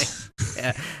 What?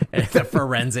 Like, the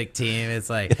forensic team. It's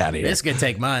like, this could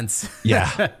take months.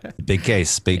 Yeah. Big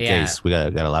case. We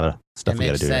got a lot of stuff we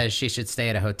got to do. Mitch says she should stay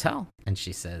at a hotel. And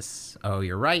she says, "Oh,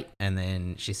 you're right." And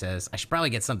then she says, "I should probably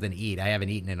get something to eat. I haven't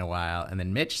eaten in a while." And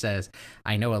then Mitch says,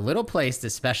 "I know a little place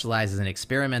that specializes in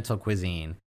experimental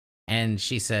cuisine." And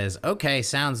she says, "Okay,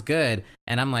 sounds good."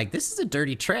 And I'm like, this is a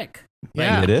dirty trick.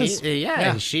 It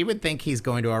is. She would think he's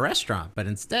going to a restaurant, but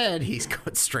instead he's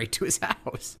going straight to his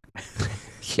house.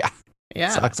 Yeah.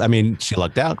 Sucks. I mean, she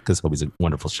lucked out because Hobie's a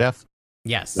wonderful chef.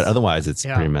 Yes. But otherwise, it's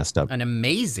pretty messed up. An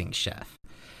amazing chef.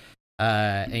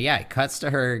 It cuts to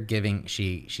her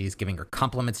she's giving her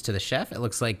compliments to the chef. It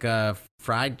looks like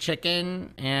fried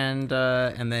chicken and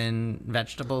then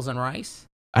vegetables and rice.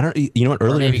 I don't. You know what?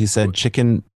 Earlier he said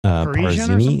chicken Parisian.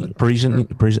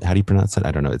 How do you pronounce that?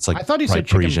 I don't know. It's like I thought he said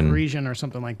chicken Parisian or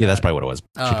something like that. Yeah, that's probably what it was.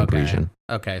 Chicken Parisian.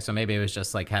 Okay, so maybe it was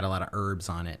just like had a lot of herbs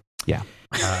on it. Yeah,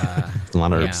 a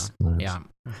lot of herbs. Yeah.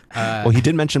 Well, he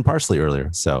did mention parsley earlier,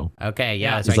 so. Okay,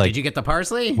 yeah. Like, did you get the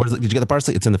parsley? Did you get the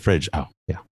parsley? It's in the fridge. Oh,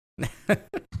 yeah.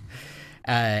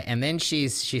 And then she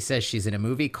says she's in a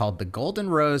movie called The Golden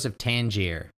Rose of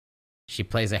Tangier. She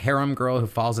plays a harem girl who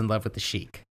falls in love with the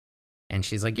sheik. And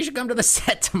she's like, "You should come to the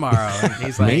set tomorrow." And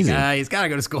he's like, he's got to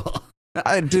go to school.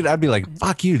 I'd be like,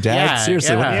 "Fuck you, Dad.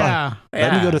 Seriously, what the fuck?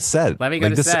 Let me go to set.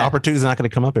 This opportunity's not going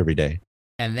to come up every day."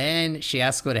 And then she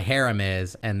asks what a harem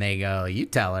is, and they go, "You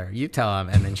tell her. You tell him."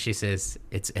 And then she says,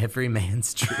 "It's every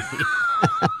man's dream."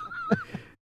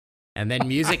 And then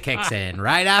music kicks in.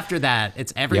 Right after that,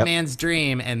 it's every man's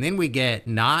dream. And then we get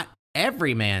not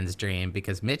every man's dream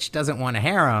because Mitch doesn't want a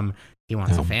harem. He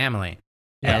wants a family.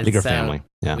 Yeah, bigger family.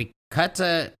 Yeah. We cut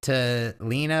to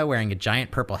Lena wearing a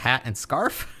giant purple hat and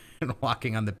scarf and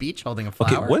walking on the beach holding a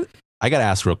flower. Okay, what? I got to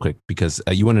ask real quick because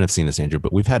you wouldn't have seen this, Andrew,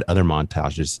 but we've had other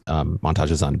montages on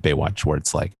Baywatch where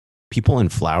it's like people in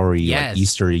flowery, like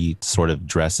Eastery sort of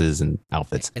dresses and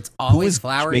outfits. It's always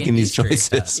flowery making and these Eastery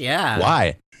choices. Stuff. Yeah.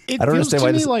 Why? I don't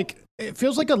understand why. It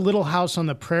feels like a Little House on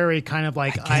the Prairie, kind of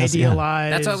like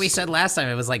idealized. That's what we said last time.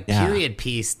 It was like period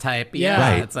piece type. Yeah,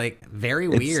 right. It's like very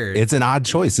weird. It's an odd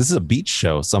choice. This is a beach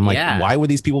show, so I'm like, why would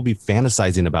these people be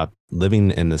fantasizing about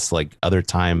living in this like other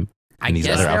time? I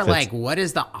guess they're like, what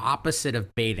is the opposite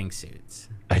of bathing suits?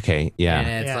 Okay, yeah,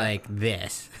 and it's like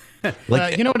this.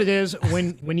 Like you know what it is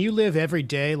when you live every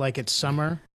day like it's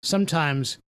summer.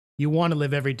 Sometimes you want to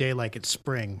live every day like it's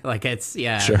spring. Like it's the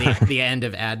end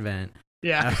of Advent.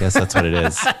 Yeah. I guess that's what it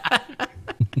is.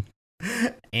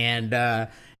 And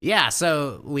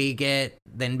so we get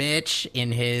then Mitch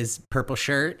in his purple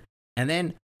shirt and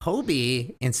then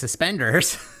Hobie in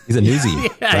suspenders. He's a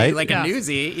newsie, right? Like a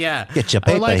newsie, Get your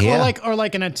paper here. Or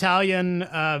like an Italian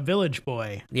village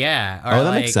boy. Yeah. Or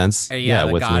that makes sense.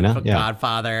 With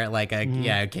Godfather, like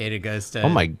a kid who goes to... Oh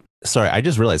my... Sorry, I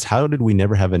just realized, how did we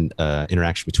never have an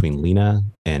interaction between Lena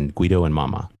and Guido and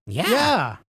Mama?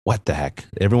 Yeah. What the heck?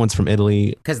 Everyone's from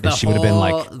Italy. Because the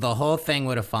whole thing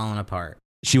would have fallen apart.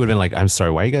 She would have been like, "I'm sorry,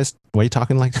 why are you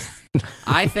talking like that?"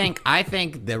 I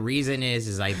think the reason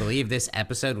is I believe this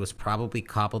episode was probably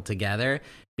cobbled together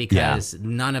because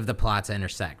none of the plots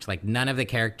intersect. Like none of the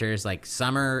characters, like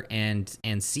Summer and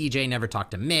CJ never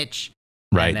talk to Mitch.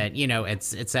 Right. And that,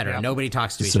 it's et cetera. Yep. Nobody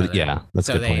talks to each other. Yeah, that's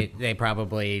a good point. They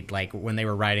probably, like, when they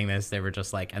were writing this, they were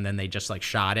just like, and then they just, like,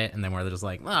 shot it, and then we're just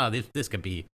like, oh, this could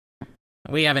be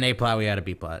We have an A plot. We got a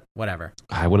B plot. Whatever.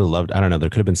 I would have loved. I don't know. There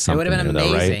could have been something. It would have been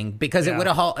amazing, right? because it would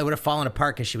have fallen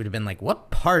apart, because she would have been like,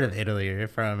 "What part of Italy are you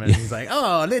from?" And he's like,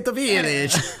 "Oh, Little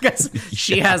Village," because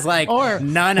she has like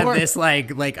none of this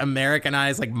like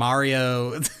Americanized like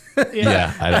Mario.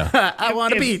 Yeah, I know. I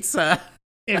want a pizza.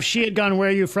 If she had gone, "Where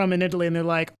are you from in Italy?" and they're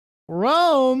like,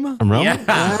 "Rome." From Rome.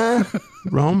 Yeah.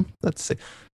 Rome. Let's see.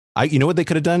 You know what they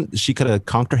could have done? She could have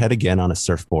conked her head again on a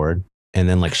surfboard. And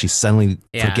then, like, she suddenly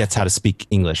forgets how to speak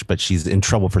English, but she's in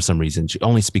trouble for some reason. She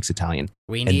only speaks Italian.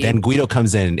 Then Guido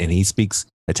comes in and he speaks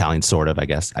Italian, sort of, I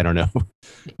guess. I don't know.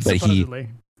 But supposedly.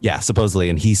 Supposedly.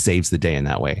 And he saves the day in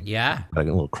that way. Yeah. Like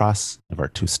a little cross of our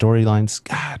two storylines.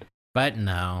 God. But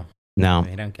no. No.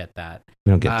 We don't get that.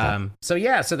 We don't get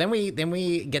that. So then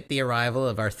we get the arrival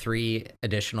of our 3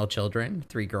 additional children,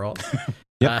 3 girls.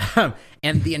 Yep.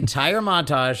 And the entire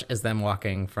montage is them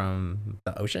walking from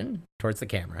the ocean towards the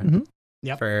camera. Mm-hmm.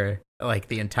 Yep. For like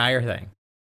the entire thing.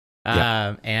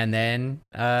 Yep. And then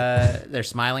they're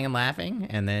smiling and laughing.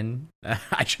 And then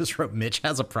I just wrote, Mitch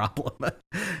has a problem.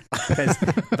 Because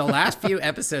the last few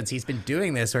episodes he's been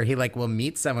doing this, where he like will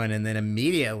meet someone and then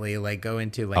immediately like go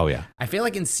into like, I feel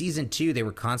like in season 2 they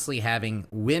were constantly having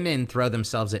women throw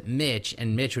themselves at Mitch,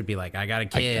 and Mitch would be like, I got a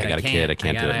kid, I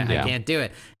can't do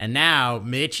it. And now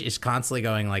Mitch is constantly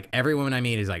going like, every woman I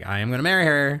meet is like, I am gonna marry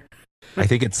her. I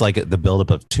think it's like the buildup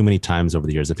of too many times over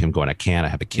the years of him going, I can't, I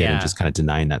have a kid, and just kind of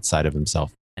denying that side of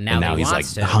himself. And now he's like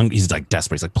he's like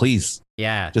desperate. He's like, please,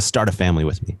 just start a family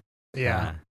with me.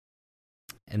 Yeah.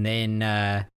 And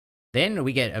then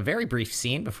we get a very brief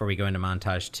scene before we go into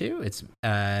montage 2. It's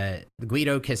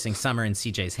Guido kissing Summer in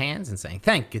CJ's hands and saying,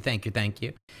 thank you, thank you, thank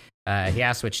you. He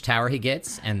asks which tower he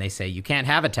gets, and they say, you can't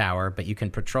have a tower, but you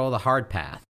can patrol the hard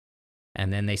path.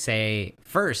 And then they say,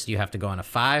 first, you have to go on a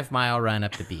 5-mile run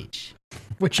up the beach.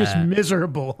 Which is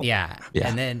miserable. Yeah.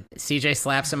 And then CJ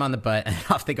slaps him on the butt, and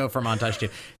off they go for montage 2.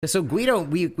 So Guido,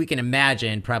 we can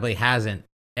imagine, probably hasn't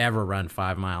ever run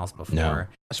 5 miles before. No.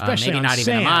 Especially maybe not sand.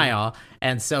 even a mile.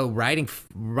 And so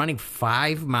running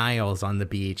 5 miles on the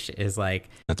beach is like...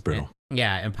 That's brutal.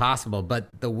 Impossible. But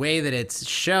the way that it's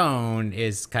shown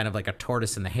is kind of like a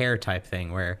tortoise and the hare type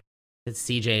thing, where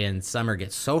CJ and Summer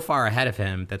get so far ahead of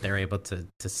him that they're able to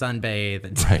sunbathe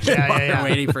and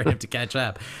waiting for him to catch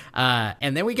up.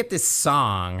 And then we get this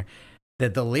song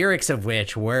that the lyrics of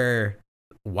which were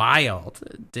wild.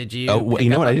 Did you? Oh, you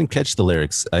know what? I didn't catch the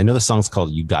lyrics. I know the song's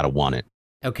called "You Gotta Want It."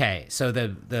 Okay, so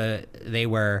they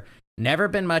were never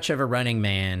been much of a running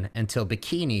man until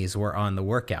bikinis were on the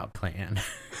workout plan.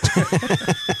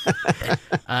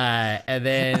 And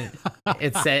then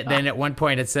it said. Then at one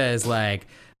point it says like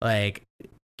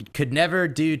could never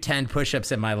do 10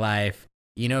 push-ups in my life.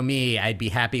 You know me, I'd be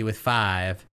happy with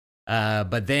 5.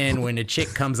 But then when a chick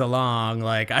comes along,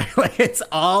 it's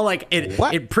all like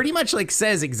it pretty much like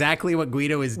says exactly what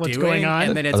Guido is doing. Going on?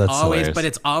 And then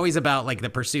it's always about like the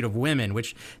pursuit of women,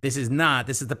 which this is not.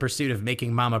 This is the pursuit of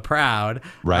making mama proud.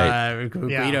 Right.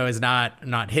 Guido is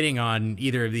not hitting on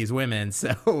either of these women.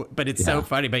 So, but it's so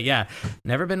funny. But yeah,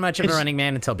 never been much of a running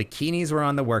man until bikinis were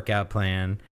on the workout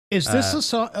plan. Is this a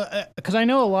song? Because I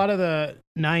know a lot of the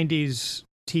 90s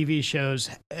TV shows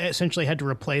essentially had to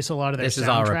replace a lot of their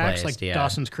soundtracks, like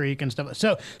Dawson's Creek and stuff.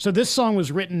 So this song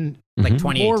was written like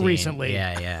 2018. More recently.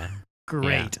 Yeah.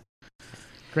 Great.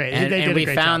 And we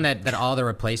found that all the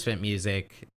replacement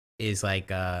music is like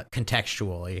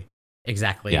contextually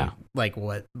exactly like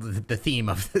what the theme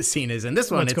of the scene is. And this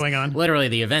one, it's going on, literally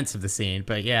the events of the scene.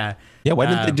 But why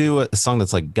didn't they do a song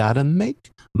that's like "Gotta Make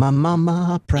My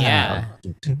Mama Proud"? Yeah.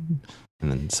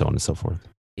 And then so on and so forth.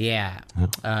 Yeah.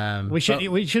 We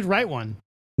should write one.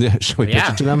 Yeah, should we pitch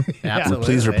it to them? Absolutely.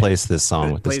 Please replace this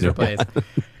song with this new one.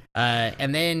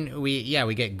 And then we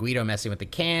get Guido messing with the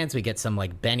cans. We get some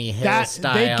like Benny Hill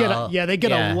style. They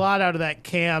get a lot out of that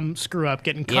Cam screw up,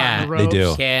 getting caught in the ropes. They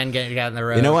do. Can get in the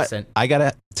ropes. You know what? I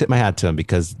gotta tip my hat to him,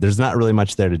 because there's not really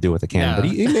much there to do with the can, but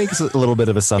he makes a little bit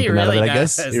of a something out of it. I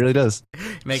guess he really does.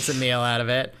 Makes a meal out of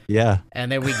it. Yeah. And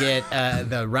then we get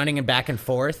the running and back and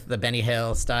forth, the Benny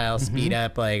Hill style speed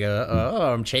up, like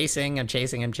I'm chasing.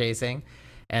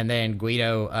 And then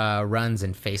Guido runs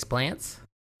and face plants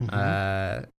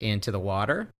into the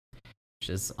water, which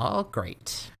is all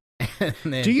great.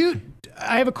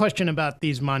 I have a question about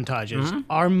these montages.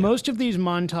 Are most of these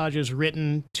montages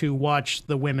written to watch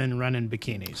the women run in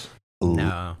bikinis?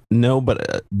 No,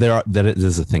 but that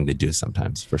is a thing they do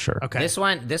sometimes, for sure. Okay. This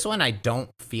one I don't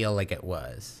feel like it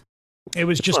was. It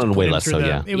was just to way less so,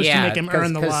 yeah. It was to make him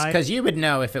earn the lie. Because you would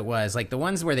know if it was like the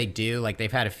ones where they do, like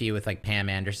they've had a few with like Pam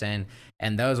Anderson,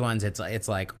 and those ones it's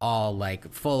like all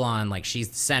like full on, like she's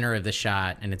the center of the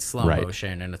shot and it's slow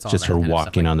motion and it's all just her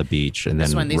walking on the beach and then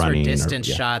these running. These were distance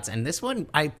shots, and this one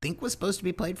I think was supposed to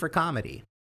be played for comedy.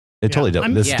 It totally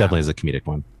does. This definitely is a comedic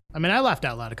one. I mean, I laughed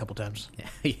out loud a couple times.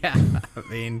 Yeah, I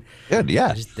mean, good,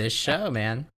 yeah. Just this show,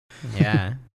 man.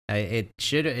 Yeah, it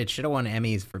should have won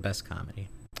Emmys for best comedy.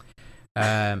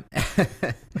 And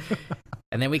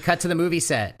then we cut to the movie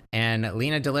set, and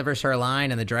Lena delivers her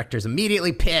line, and the director's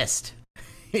immediately pissed.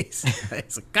 He's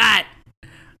like, "God,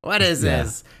 what is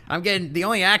this? The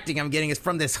only acting I'm getting is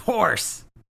from this horse.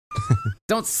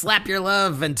 Don't slap your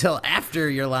love until after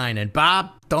your line, and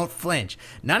Bob, don't flinch."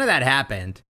 None of that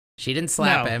happened. She didn't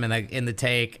slap him in the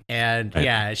take, and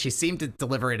she seemed to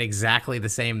deliver it exactly the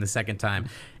same the second time.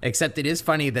 Except it is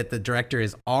funny that the director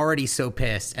is already so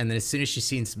pissed, and then as soon as she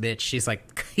sees Mitch, he's like,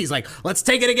 "Let's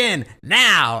take it again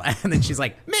now!" And then she's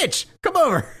like, "Mitch, come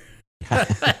over."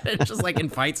 Just like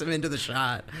invites him into the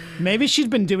shot. Maybe she's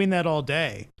been doing that all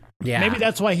day. Yeah. Maybe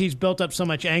that's why he's built up so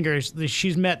much anger.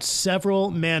 She's met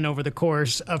several men over the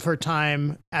course of her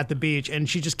time at the beach, and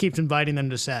she just keeps inviting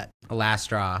them to set. A last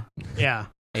straw. Yeah.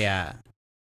 Yeah.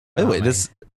 By the way,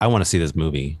 I want to see this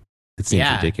movie. It seems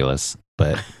ridiculous,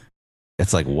 but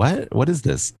it's like, what is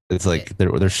this? It's like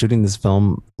they're shooting this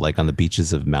film like on the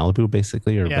beaches of Malibu,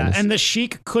 basically, or Venice. And the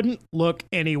Sheik couldn't look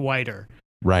any whiter.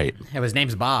 Right. His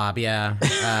name's Bob. Yeah.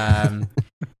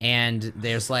 And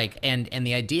there's like, and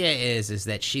the idea is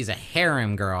that she's a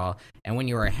harem girl, and when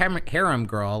you're a harem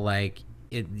girl, like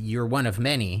you're one of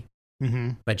many,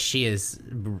 but she is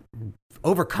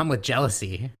overcome with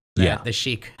jealousy. The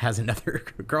Sheik has another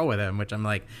girl with him, which I'm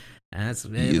like, that's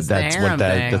what the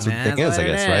thing is, I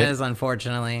guess, right? Is,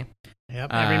 unfortunately.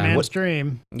 Yep, every man's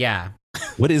dream. Yeah.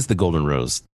 What is the Golden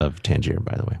Rose of Tangier,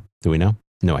 by the way? Do we know?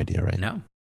 No idea, right? No.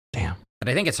 Damn. But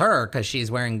I think it's her because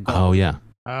she's wearing gold. Oh, yeah.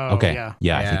 Oh, okay.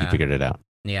 Yeah, I think you figured it out.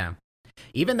 Yeah.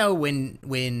 Even though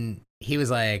when he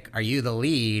was like, "Are you the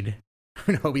lead?"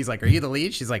 Nobody's like, "Are you the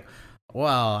lead?" She's like,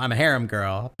 "Well, I'm a harem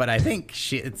girl, but I think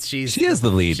she is the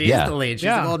lead. She is the lead. She's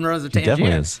the Golden Rose of Tangier."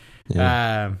 Definitely is.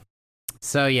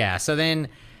 Yeah. So then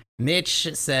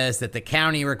Mitch says that the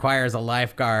county requires a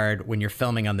lifeguard when you're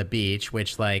filming on the beach,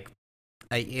 which they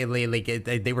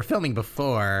were filming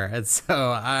before, and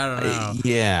so I don't know.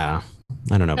 Yeah.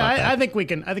 I don't know about that. I think we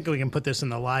can put this in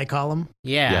the lie column.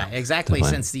 Yeah, exactly.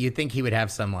 Definitely. Since you think he would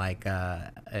have some like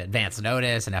advance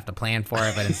notice and have to plan for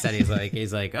it, but instead he's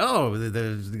like, "Oh,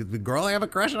 the girl I have a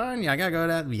crush on, I gotta go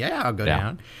down. Yeah, I'll go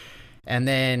down." And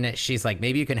then she's like,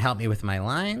 "Maybe you can help me with my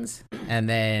lines." And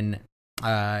then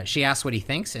she asks what he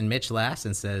thinks, and Mitch laughs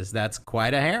and says, "That's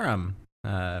quite a harem,"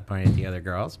 pointing at the other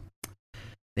girls.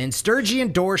 Then Sturgey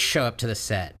and Dorsch show up to the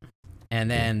set,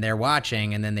 and then they're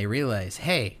watching, and then they realize,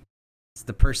 hey, it's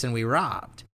the person we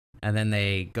robbed. And then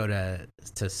they go to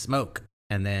smoke,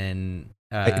 and then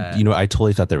I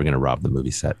totally thought they were going to rob the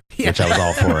movie set, which I was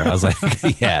all for. I was like,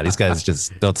 yeah, these guys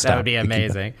just don't stop. That would be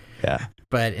amazing. Yeah.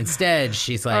 But instead,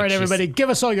 she's like, all right, everybody, give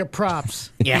us all your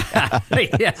props. Yeah.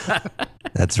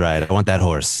 That's right. I want that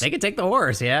horse. They could take the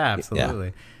horse. Yeah,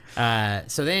 absolutely. Yeah.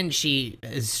 So then she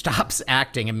stops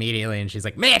acting immediately, and she's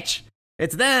like, "Mitch,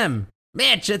 it's them.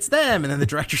 Mitch, it's them." And then the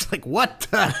director's like, "What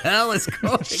the hell is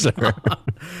going on?"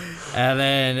 And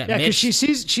then because she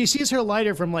sees her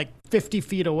lighter from like 50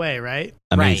 feet away, right?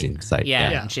 Amazing sight.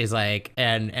 Yeah. And she's like,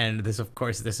 and this, of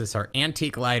course, this is her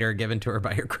antique lighter given to her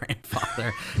by her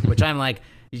grandfather, which I'm like,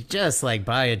 you just like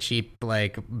buy a cheap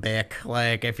like Bic,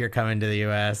 like if you're coming to the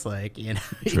U.S., like you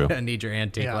don't need your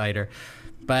antique lighter,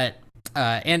 but.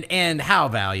 And how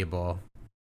valuable?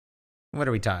 What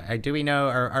are we talking? Do we know?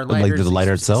 Are lighters like the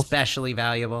lighter itself especially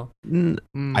valuable?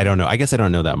 I don't know. I guess I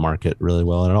don't know that market really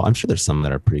well at all. I'm sure there's some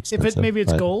that are pretty expensive. Maybe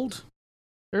it's gold.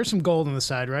 There's some gold on the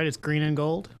side, right? It's green and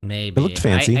gold. Maybe. It looked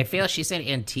fancy. I feel she said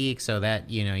antique, so that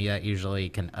that usually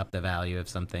can up the value of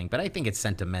something. But I think it's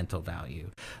sentimental value.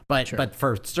 But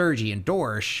for Sturgey and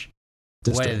Dorsch.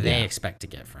 What do they expect to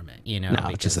get from it? No,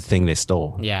 it's just a thing they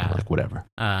stole. Yeah. Like whatever.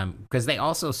 Because they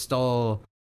also stole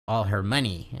all her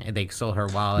money. They stole her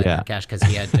wallet and cash because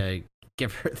he had to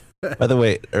give her. By the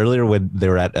way, earlier when they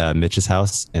were at Mitch's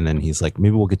house, and then he's like,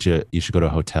 "Maybe we'll get you should go to a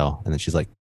hotel." And then she's like,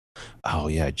 "Oh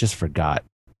yeah, I just forgot.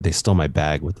 They stole my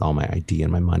bag with all my ID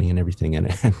and my money and everything in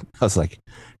it." And I was like,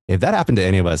 if that happened to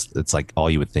any of us, it's like all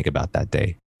you would think about that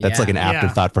day. That's like an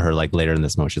afterthought for her. Like later in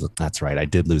this moment, she's like, "That's right. I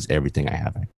did lose everything I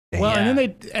have." Well,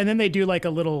 and then they do like a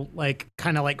little like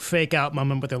kind of like fake out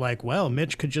moment, but they're like, "Well,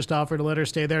 Mitch could just offer to let her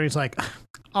stay there." And he's like,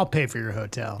 "I'll pay for your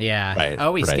hotel." Yeah. Right.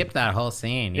 Oh, we skipped that whole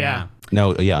scene. Yeah.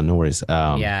 No worries.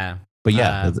 Yeah. But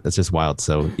yeah, it's just wild.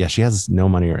 So yeah, she has no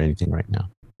money or anything right now.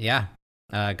 Yeah.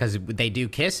 Because they do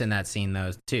kiss in that scene,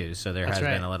 though, too. So there has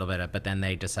been a little bit of, but then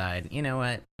they decide, you know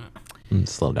what?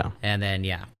 Slow down. And then,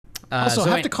 yeah. Also, I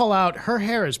have to call out, her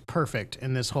hair is perfect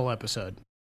in this whole episode.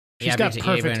 She's got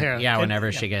perfect hair. Yeah,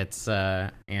 whenever she gets,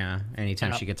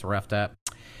 anytime she gets roughed up.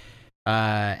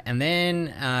 And then,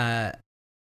 okay.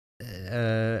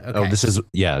 Oh, this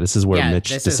is where Mitch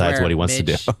decides what he wants to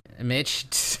do. Mitch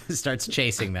starts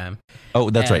chasing them. Oh,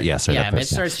 that's right. Yes, yeah. Mitch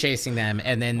starts chasing them,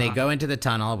 and then they go into the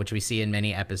tunnel, which we see in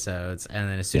many episodes. And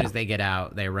then as soon as they get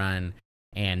out, they run,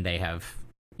 and they have,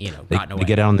 gotten away. They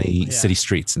get out on the city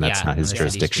streets, and that's not his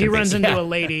jurisdiction. He runs into a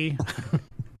lady.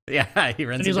 Yeah, he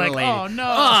runs into a lady. Oh no!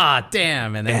 Oh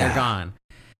damn! And then they're gone.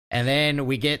 And then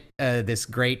we get this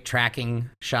great tracking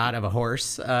shot of a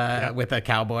horse with a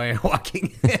cowboy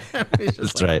walking.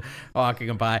 That's right. Walking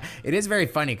him by. It is very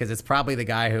funny because it's probably the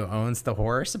guy who owns the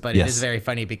horse, but it is very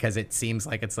funny because it seems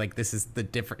like it's like this is a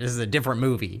different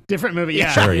movie. Different movie,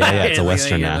 yeah. Sure, yeah. It's a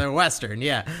Western now. A Western,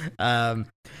 yeah.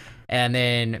 And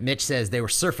then Mitch says they were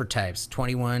surfer types,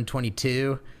 21,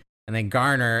 22. And then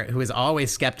Garner, who is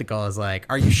always skeptical, is like,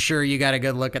 "Are you sure you got a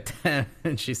good look at them?"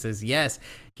 And she says, "Yes.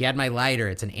 He had my lighter.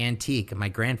 It's an antique. My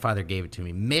grandfather gave it to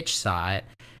me. Mitch saw it."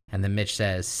 And then Mitch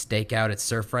says, "Stake out at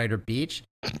Surfrider Beach?"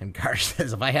 And Garner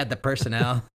says, "If I had the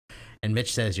personnel." And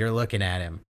Mitch says, "You're looking at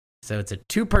him." So it's a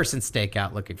 2-person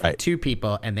stakeout looking for 2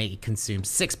 people, and they consume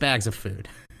 6 bags of food.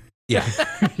 Yeah.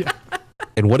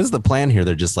 And what is the plan here?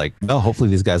 They're just like, well, hopefully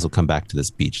these guys will come back to this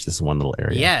beach, this one little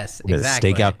area. Yes,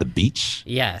 exactly. Stake out the beach?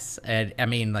 Yes. And I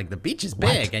mean, like, the beach is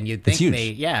big, and you'd think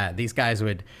these guys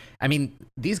would, I mean,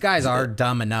 these guys are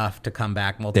dumb enough to come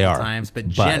back multiple times, but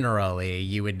generally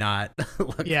you would not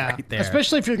look right there.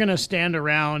 Especially if you're going to stand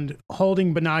around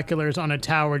holding binoculars on a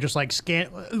tower, just like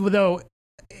though,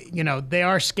 they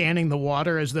are scanning the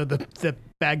water as though the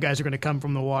bad guys are going to come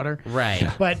from the water. Right.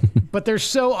 But they're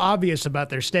so obvious about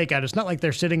their stakeout. It's not like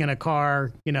they're sitting in a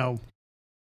car,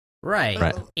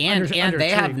 Right. And they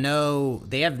have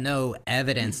no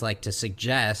evidence like to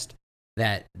suggest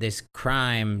that this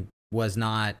crime was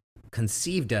not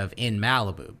conceived of in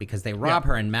Malibu, because they rob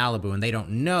her in Malibu and they don't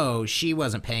know, she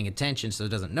wasn't paying attention, so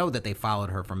doesn't know that they followed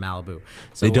her from Malibu.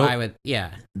 So why would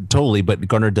totally. But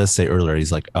Garner does say earlier,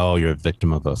 he's like, "Oh, you're a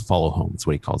victim of a follow home." That's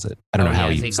what he calls it. I don't know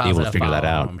how he's able to figure that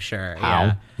out. I'm sure. How?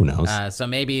 Yeah. Who knows? So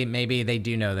maybe they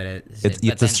do know that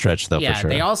it's a stretch though. Yeah, for sure.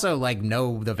 They also like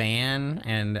know the van,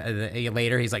 and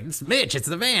later he's like, "It's Mitch, it's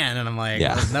the van," and I'm like,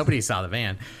 nobody saw the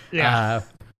van. Yeah.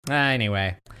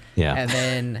 Anyway. Yeah. And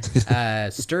then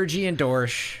Sturgey and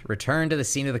Dorsch return to the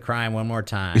scene of the crime one more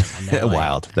time.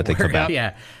 Wild that they come back.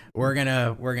 Yeah. We're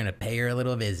gonna pay her a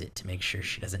little visit to make sure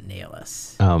she doesn't nail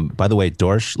us. By the way,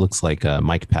 Dorsch looks like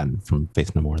Mike Patton from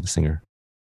Faith No More, the singer.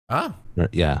 Oh.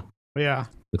 Yeah. Yeah.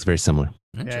 Looks very similar.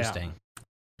 Interesting.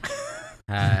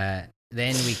 Then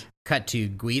we cut to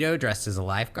Guido dressed as a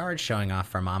lifeguard showing off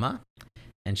for Mama.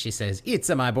 And she says, "It's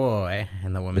my boy."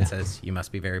 And the woman says, "You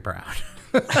must be very proud."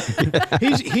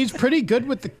 He's pretty good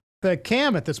with the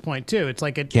cam at this point too. It's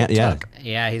like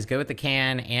yeah, he's good with the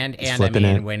can, and I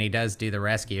mean, when he does do the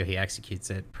rescue, he executes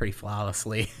it pretty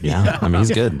flawlessly. Yeah, I mean, he's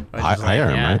good.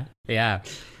 Hire him, right? Yeah.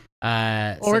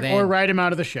 Or write him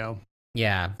out of the show.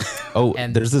 Yeah. Oh,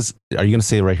 and there's this. Are you going to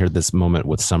say right here this moment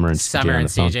with Summer and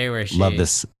CJ where she love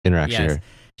this interaction here.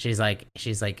 She's like,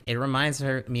 it reminds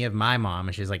me of my mom,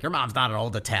 and she's like, "Your mom's not an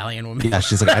old Italian woman." Yeah,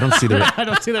 she's like, I don't see the.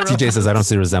 CJ says, "I don't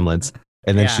see the resemblance,"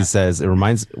 and then she says, "It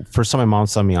reminds." First time my mom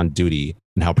saw me on duty,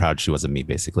 and how proud she was of me,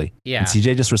 basically. Yeah. And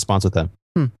CJ just responds with a,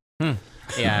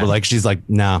 Yeah. But like, she's like,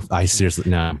 "Nah, I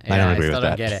seriously, nah, I don't agree with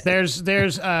that." Get it.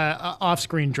 There's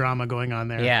off-screen drama going on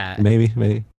there. Yeah.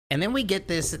 Maybe. And then we get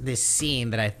this scene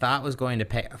that I thought was going to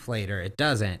pay off later. It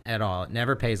doesn't at all. It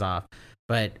never pays off.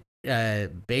 But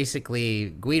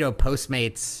basically, Guido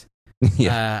Postmates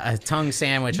a tongue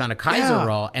sandwich on a Kaiser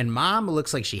roll, and Mom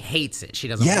looks like she hates it. She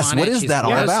doesn't want it. What is She's that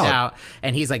all about? Out,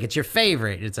 and he's like, "It's your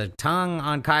favorite. It's a tongue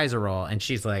on Kaiser roll." And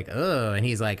she's like, "Ugh." And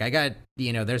he's like, "I got,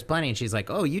 there's plenty." And she's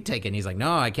like, "Oh, you take it." And he's like,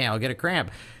 "No, I can't. I'll get a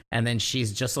cramp." And then she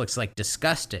just looks like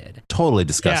disgusted. Totally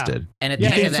disgusted. Yeah. And at the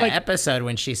end of the episode,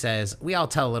 when she says, "We all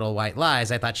tell little white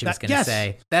lies," I thought she was going to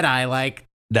say that I like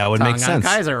that would make sense.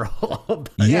 Kaiser roll.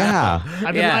 Yeah.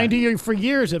 I've been lying to you for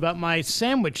years about my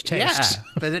sandwich taste. Yeah,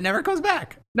 but it never comes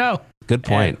back. No. Good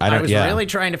point. And I was really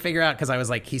trying to figure out, because I was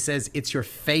like, he says it's your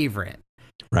favorite.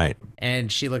 Right.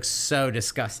 And she looks so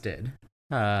disgusted.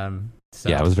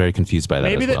 Yeah, I was very confused by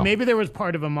that. Maybe there was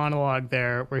part of a monologue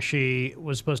there where she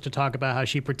was supposed to talk about how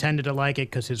she pretended to like it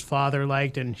because his father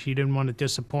liked it and she didn't want to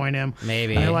disappoint him.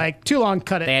 Maybe. And they're like, too long,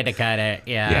 cut it. They had to cut it,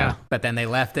 yeah. But then they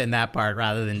left it in that part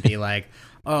rather than be like,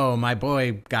 oh, my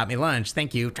boy got me lunch.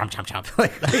 Thank you. Chomp, chomp,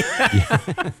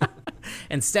 chomp.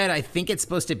 Instead, I think it's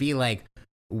supposed to be like,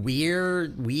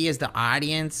 we as the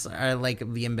audience, are like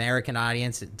the American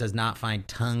audience, does not find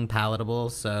tongue palatable,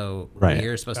 so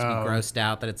we're supposed to be grossed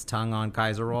out that it's tongue on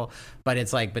Kaiser roll. But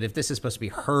it's like, but if this is supposed to be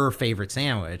her favorite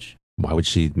sandwich, why would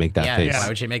she make that face? Why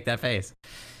would she make that face?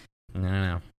 I don't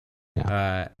know.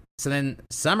 Yeah. So then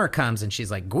Summer comes and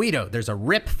she's like, Guido, there's a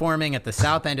rip forming at the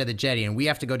south end of the jetty and we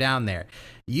have to go down there.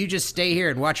 You just stay here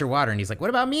and watch your water. And he's like, what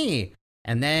about me?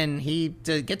 And then he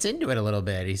gets into it a little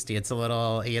bit. He gets a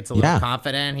little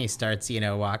confident. He starts,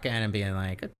 walking and being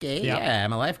like, okay, yeah,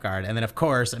 I'm a lifeguard. And then, of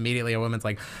course, immediately a woman's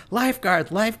like,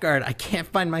 lifeguard, I can't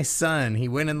find my son. He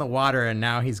went in the water and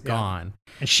now he's gone.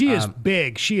 And she is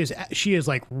big. She is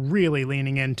like really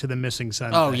leaning into the missing son.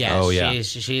 Oh, yeah.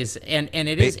 She's and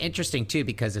it is interesting, too,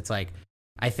 because it's like,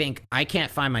 I think I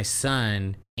can't find my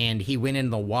son and he went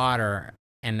in the water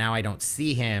and now I don't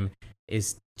see him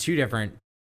is two different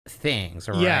things,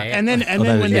 right? Yeah, and then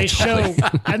when they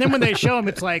show him,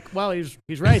 it's like, well, he's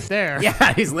right there.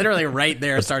 Yeah, he's literally right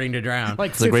there, starting to drown,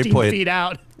 like 15 feet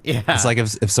out. Yeah, it's like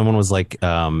if someone was like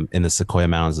in the Sequoia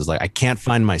Mountains, is like, I can't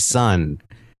find my son.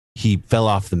 He fell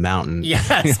off the mountain. Yeah,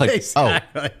 like, exactly.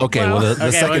 Oh, okay. Well,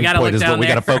 the second point is what we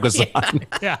got to focus on.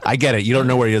 Yeah, I get it. You don't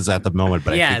know where he is at the moment,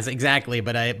 but exactly.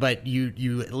 But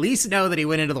you at least know that he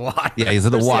went into the water. Yeah, he's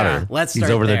in the water.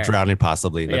 He's over there drowning,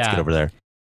 possibly. Let's get over there.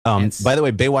 By the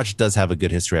way, Baywatch does have a good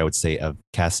history, I would say, of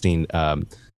casting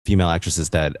female actresses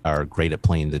that are great at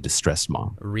playing the distressed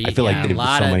mom. I feel like there's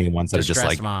so many ones that are just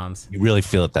like, moms. You really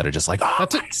feel it, that are just like, oh,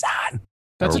 that's my son.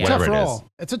 That's a tough role.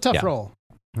 It's a tough role.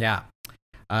 Yeah.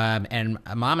 And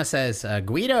Mama says,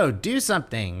 Guido, do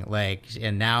something.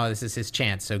 And now this is his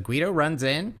chance. So Guido runs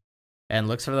in and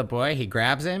looks for the boy. He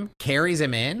grabs him, carries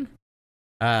him in.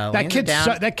 That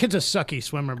kid's a sucky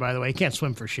swimmer, by the way. He can't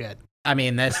swim for shit. I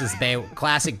mean, this is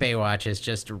classic Baywatch. Is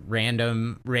just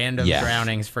random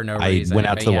drownings for no reason. I went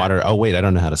out to the water. Oh wait, I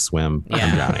don't know how to swim. Yeah.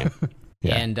 I'm drowning.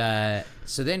 Yeah. And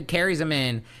so then carries him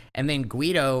in, and then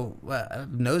Guido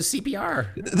knows CPR.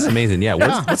 This is amazing. Yeah.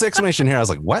 What's the explanation here? I was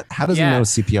like, what? How does he know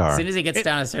CPR? As soon as he gets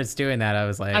down and starts doing that, I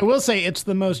was like, I will say it's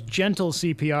the most gentle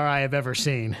CPR I have ever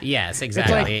seen. Yes,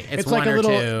 exactly. It's like a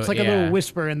little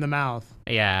whisper in the mouth.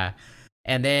 Yeah.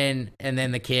 And then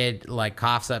the kid like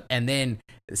coughs up, and then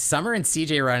Summer and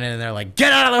CJ run in and they're like,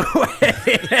 get out of the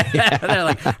way. They're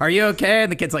like, are you okay?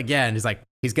 And the kid's like, yeah. And he's like,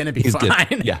 he's going to be fine.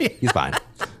 Good. Yeah, he's fine.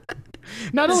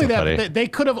 Not only that, they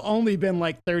could have only been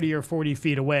like 30 or 40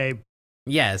 feet away.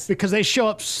 Yes. Because they show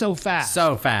up so fast.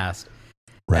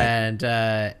 Right. And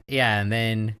and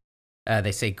then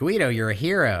they say, Guido, you're a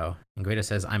hero. And Guido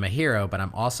says, I'm a hero, but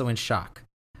I'm also in shock.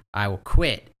 I will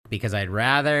quit because I'd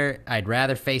rather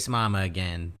face Mama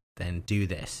again than do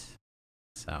this.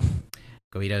 So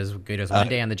Guido's one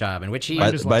day on the job in which he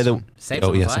saves his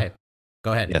life.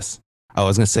 Go ahead. Yes. I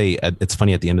was going to say, it's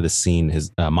funny, at the end of the scene,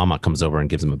 his Mama comes over and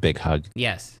gives him a big hug.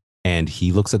 Yes. And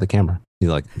he looks at the camera. He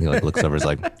looks over. He's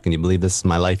like, can you believe this is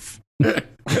my life?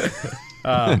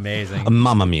 Oh, amazing.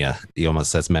 Mamma mia. He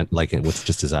almost says, meant like it with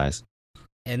just his eyes.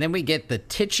 And then we get the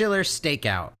titular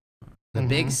stakeout, the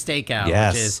big stakeout,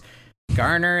 yes. Which is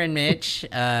Garner and Mitch,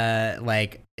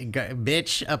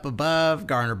 Mitch up above,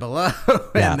 Garner below.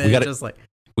 And then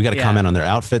we got to comment on their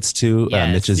outfits too.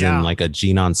 Yes, Mitch is in like a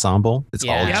jean ensemble. It's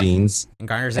all jeans. And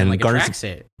Garner's in like a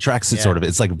tracksuit. Tracksuit sort of.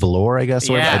 It's like velour, I guess.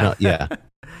 Yeah.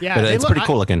 Yeah, but it's pretty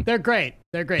cool looking. They're great.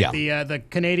 Yeah. The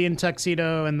Canadian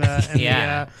tuxedo and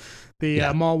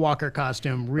the Mall Walker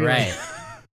costume. Really. Right.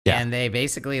 Yeah. And they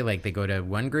basically they go to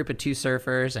one group of two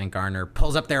surfers, and Garner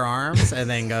pulls up their arms and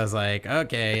then goes like,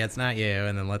 okay, it's not you,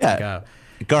 and then lets it go.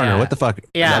 Garner, what the fuck?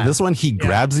 Yeah. This one, he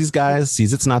grabs these guys,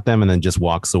 sees it's not them, and then just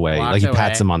walks away. He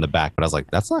pats them on the back, but I was like,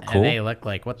 that's not cool. And they look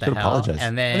like, what the hell? Apologize.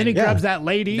 And then he grabs that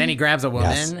lady. Then he grabs a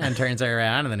woman and turns her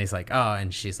around, and then he's like, oh,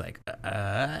 and she's like,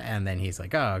 and then he's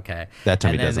like, oh, okay. That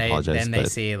time he does apologize. Then they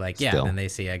see then they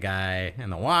see a guy in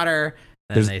the water.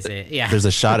 There's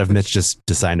a shot of Mitch just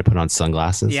deciding to put on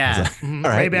sunglasses. Yeah. Like,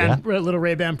 all right, little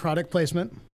Ray-Ban product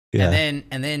placement. Yeah.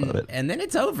 And then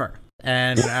it's over.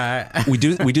 And we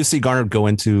do see Garner go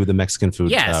into the Mexican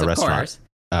food restaurant. Of course.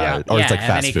 Or it's like fast food. And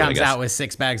then he comes out with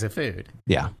 6 bags of food.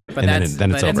 Yeah. But then it's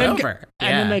over.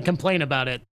 And then they complain about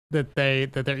it. That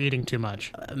they're eating too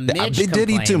much. Mitch they did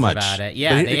eat too much. About it.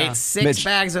 Yeah, they ate 6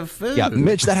 bags of food. Yeah,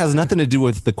 Mitch, that has nothing to do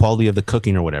with the quality of the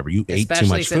cooking or whatever. You ate too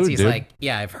much food, dude. He's like,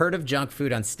 yeah, I've heard of junk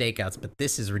food on stakeouts, but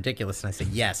this is ridiculous. And I said,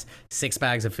 yes, 6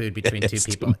 bags of food between two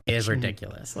people is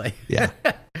ridiculous.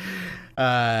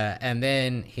 And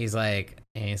then he's like,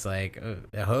 I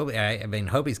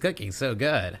hope he's cooking so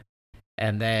good.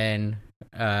 And then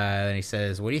he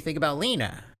says, what do you think about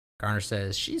Lena? Garner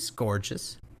says she's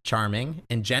gorgeous, charming,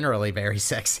 and generally very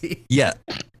sexy. Yeah.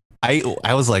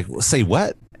 I was like, say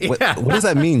what? What does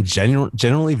that mean?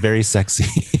 Generally very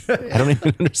sexy. I don't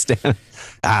even understand.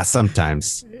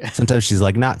 Sometimes she's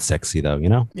like not sexy though, you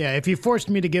know? Yeah. If you forced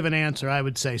me to give an answer, I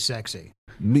would say sexy.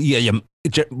 Yeah.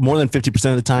 More than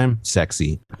 50% of the time,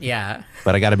 sexy. Yeah.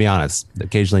 But I got to be honest,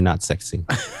 occasionally not sexy.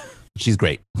 She's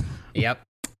great. Yep.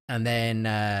 And then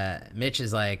Mitch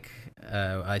is like,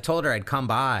 I told her I'd come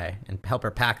by and help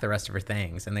her pack the rest of her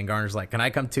things. And then Garner's like, can I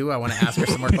come too? I want to ask her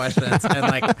some more questions. And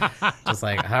like, just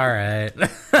like, all right.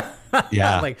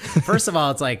 Yeah. Like, first of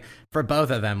all, it's like for both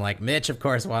of them, like Mitch, of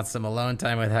course, wants some alone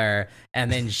time with her. And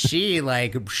then she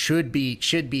like should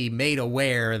be made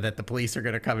aware that the police are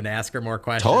going to come and ask her more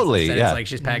questions. Totally. Instead, yeah. It's like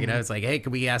she's packing up. It's like, hey,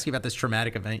 can we ask you about this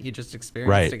traumatic event you just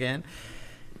experienced again?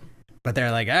 But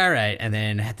they're like, all right. And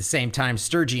then at the same time,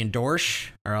 Sturgey and Dorsch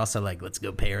are also like, let's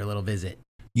go pay her a little visit.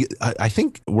 I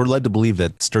think we're led to believe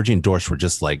that Sturgey and Dorsch were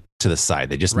just like to the side.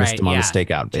 They just missed him on the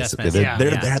stakeout, basically.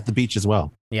 They're at the beach as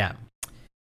well. Yeah.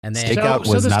 And then stakeout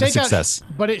was not a success.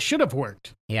 But it should have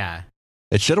worked. Yeah.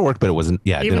 It should have worked, but it wasn't.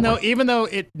 Yeah. Even though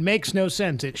it makes no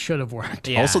sense, it should have worked.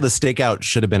 Yeah. Also, the stakeout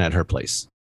should have been at her place.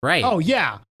 Right. Oh,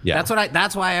 yeah. Yeah.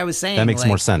 That's why I was saying that makes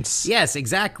more sense. Yes,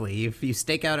 exactly. If you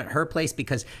stake out at her place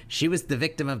because she was the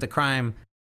victim of the crime,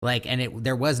 like, and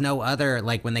there was no other,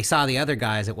 like when they saw the other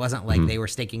guys, it wasn't like they were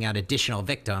staking out additional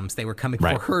victims. They were coming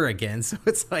for her again. So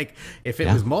it's like, if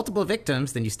it was multiple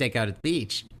victims, then you stake out at the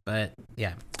beach. But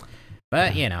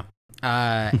you know,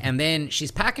 and then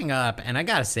she's packing up, and I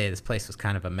gotta say, this place was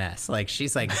kind of a mess. Like,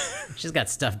 she's got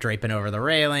stuff draping over the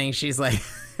railing. She's like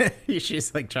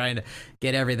trying to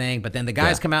get everything, but then the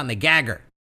guys come out and they gag her.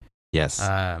 Yes.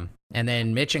 And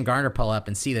then Mitch and Garner pull up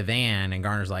and see the van, and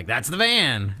Garner's like, "That's the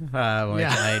van." Which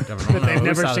I don't know. They've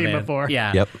never seen before.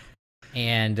 Yeah. Yep.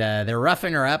 And they're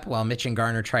roughing her up while Mitch and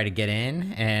Garner try to get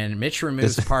in. And Mitch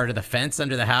removes part of the fence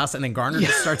under the house, and then Garner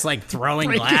just starts like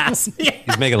throwing glass.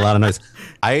 He's making a lot of noise.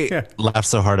 I laugh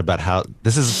so hard about how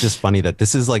this is just funny that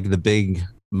this is like the big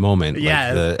moment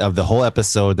of the whole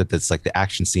episode, that's like the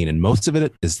action scene, and most of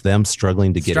it is them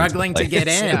struggling to get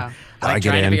in. Yeah. Like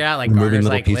trying to figure out, like Garner's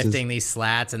like lifting these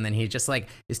slats, and then he just like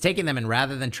is taking them, and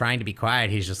rather than trying to be quiet,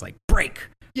 he's just like break.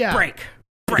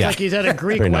 Like he's at a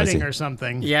Greek wedding or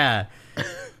something. Yeah.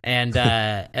 And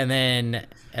then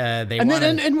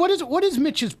and what is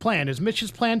Mitch's plan? Is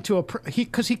Mitch's plan to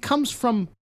because he comes from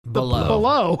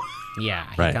below. Yeah,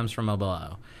 he comes from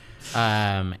below.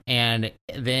 And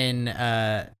then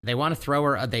they want to throw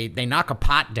her. They knock a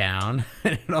pot down,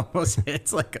 and it almost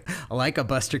hits like a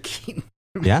Buster Keaton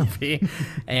movie.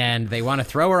 And they want to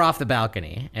throw her off the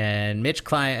balcony. And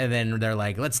and then they're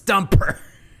like, "Let's dump her."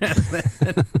 And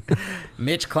then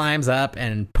Mitch climbs up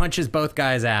and punches both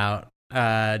guys out.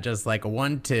 Just like a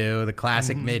 1-2, the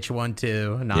classic Mitch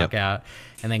 1-2 knockout.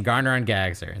 And then Garner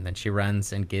ungags her, and then she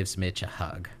runs and gives Mitch a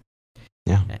hug.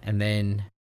 Yeah. And then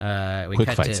we quick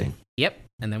cut fight to scene.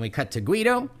 And then we cut to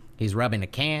Guido. He's rubbing a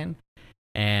can,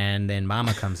 and then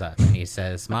Mama comes up and he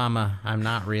says, "Mama, I'm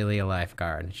not really a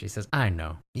lifeguard." And she says, "I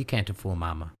know. You can't fool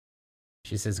Mama."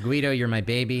 She says, "Guido, you're my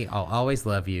baby. I'll always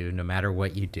love you no matter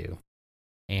what you do."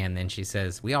 And then she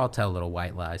says, "We all tell little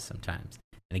white lies sometimes."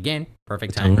 And again,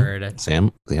 perfect time for her to talk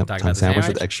about the sandwich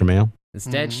with extra mayo.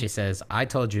 Instead, she says, "I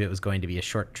told you it was going to be a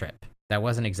short trip. That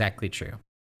wasn't exactly true.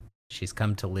 She's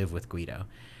come to live with Guido."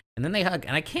 And then they hug,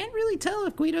 and I can't really tell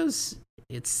if Guido's.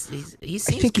 He seems.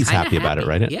 I think he's happy about it,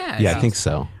 right? Yeah, I think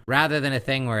so. Rather than a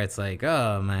thing where it's like,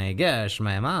 "Oh my gosh,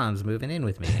 my mom's moving in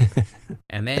with me,"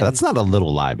 and then that's not a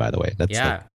little lie, by the way. That's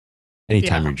like,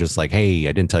 anytime you're just like, "Hey,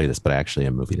 I didn't tell you this, but I actually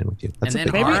am moving in with you." That's and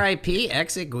then R.I.P.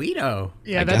 exit Guido.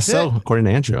 Yeah, I guess so, according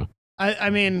to Andrew. I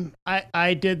mean,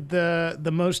 I did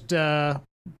the most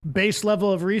base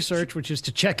level of research, which is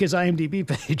to check his IMDb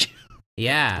page.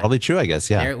 Yeah, probably true. I guess.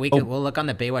 Yeah, we'll look on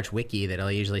the Baywatch wiki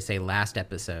that'll usually say last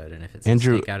episode, and if it's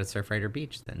Andrew, a out at Surfrider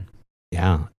Beach, then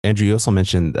Andrew, you also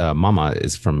mentioned Mama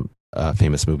is from a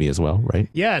famous movie as well, right?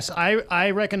 Yes,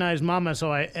 I recognize Mama.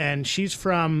 And she's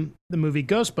from the movie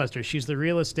Ghostbusters. She's the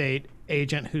real estate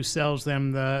agent who sells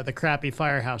them the crappy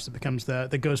firehouse that becomes the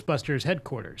Ghostbusters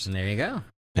headquarters. And there you go.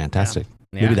 Fantastic.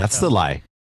 Yeah. Maybe that's the lie.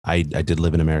 I did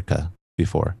live in America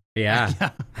before. Yeah.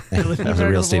 I was a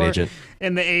real estate agent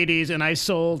in the 80s, and I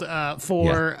sold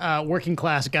for working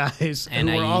class guys and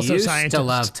who were also scientists. I used to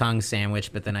love tongue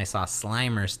sandwich, but then I saw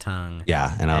Slimer's tongue.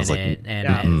 Yeah, and I was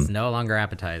it's no longer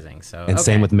appetizing. So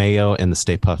same with mayo and the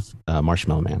Stay Puft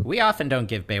Marshmallow Man. We often don't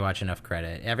give Baywatch enough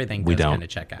credit. Everything does kind of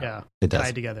check out. Yeah, it does.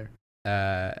 Tied together.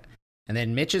 And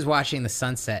then Mitch is watching the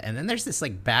sunset, and then there's this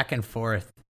like back and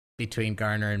forth between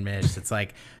Garner and Mitch. It's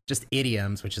like just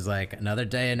idioms, which is like another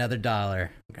day, another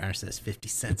dollar. Garner says 50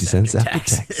 cents after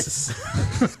taxes.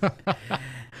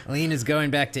 Lena's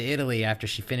going back to Italy after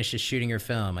she finishes shooting her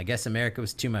film. I guess America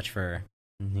was too much for her.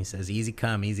 And he says, easy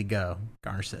come, easy go.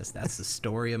 Garner says, that's the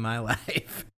story of my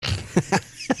life.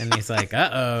 And he's like,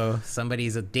 uh-oh,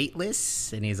 somebody's a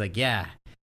dateless? And he's like, yeah.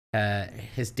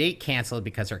 His date canceled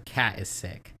because her cat is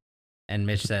sick. And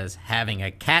Mitch says, having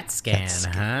a cat scan,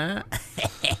 huh?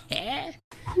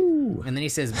 And then he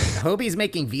says, Hobie's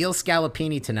making veal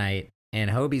scallopini tonight, and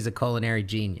Hobie's a culinary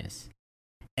genius.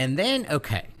 And then,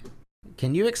 okay,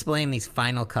 can you explain these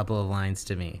final couple of lines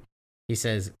to me? He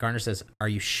says, Garner says, are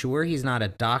you sure he's not a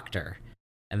doctor?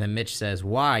 And then Mitch says,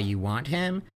 why, you want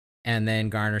him? And then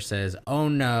Garner says, oh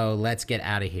no, let's get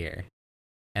out of here.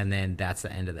 And then that's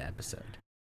the end of the episode.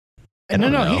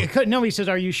 No, he says,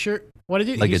 are you sure? What did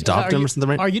he like adopt him or something?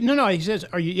 Right? Are you? No. He says,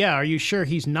 are you sure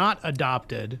he's not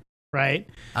adopted? Right?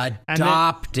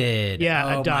 Adopted.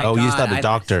 Adopted. Oh, he's not a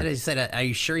doctor. He said, are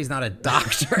you sure he's not a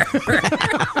doctor?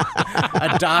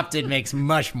 Adopted makes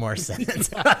much more sense.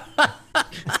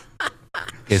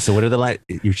 Okay, so what are the lines?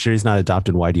 You're sure he's not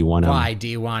adopted? Why do you want him? Why do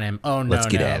you want him? Oh, no, let's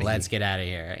get out of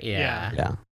here.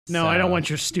 Yeah. No, I don't want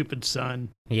your stupid son.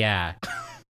 Yeah.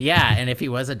 Yeah, and if he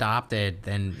was adopted,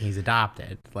 then he's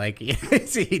adopted. Like,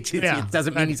 it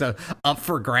doesn't mean he's up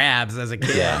for grabs as a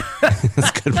kid. Yeah, that's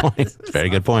a good point. Very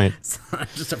good point.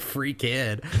 Just a free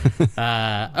kid.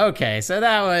 Okay, so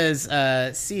that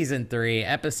was season 3,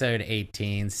 episode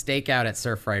 18, Stakeout at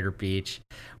Surfrider Beach.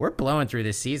 We're blowing through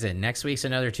this season. Next week's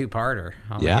another 2-parter.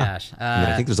 Oh my gosh.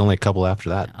 I think there's only a couple after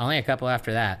that. Only a couple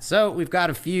after that. So we've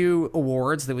got a few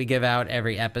awards that we give out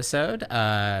every episode.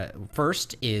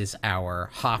 First is our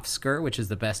Hofsker, which is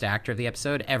the best actor of the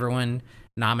episode. Everyone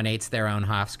nominates their own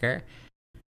Hofsker.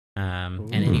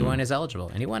 And anyone is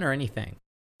eligible. Anyone or anything.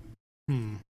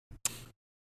 I'm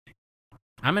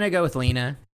going to go with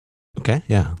Lena. Okay,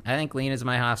 yeah. I think Lena's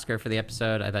my Hofsker for the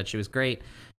episode. I thought she was great.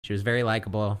 She was very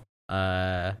likable.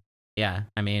 I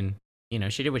mean,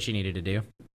 she did what she needed to do.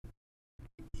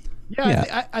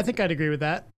 Yeah. I think I'd agree with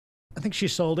that. I think she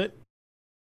sold it.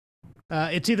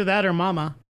 It's either that or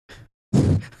Mama.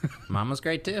 Mama's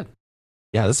great too.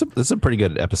 Yeah, this is a pretty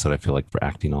good episode, I feel like, for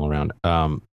acting all around.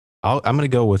 I'm going to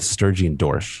go with Sturgis and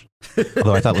Dorsch.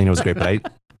 Although I thought Lena was great,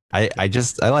 but I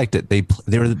liked it. They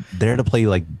were there to play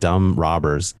like dumb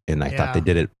robbers, and I thought they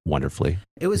did it wonderfully.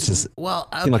 It was just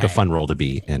seemed like a fun role to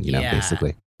be in,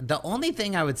 basically. The only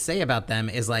thing I would say about them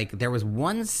is like there was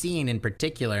one scene in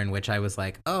particular in which I was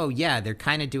like, oh yeah, they're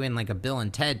kind of doing like a Bill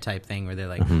and Ted type thing where they're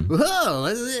like, whoa,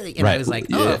 and I was like,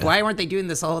 why weren't they doing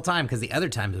this the whole time? Because the other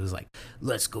times it was like,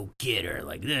 let's go get her,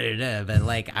 like, but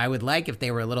like I would like if they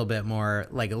were a little bit more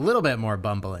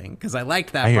bumbling, because I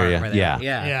liked that part. Where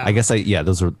yeah. I guess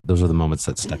those were the moments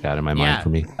that stuck out in my mind for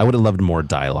me. I would have loved more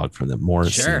dialogue from them, more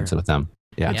scenes with them.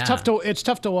 Yeah. It's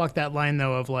tough to walk that line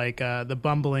though of like the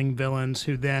bumbling villains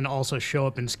who then also show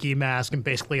up in ski mask and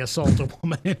basically assault a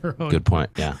woman in her own. Good point.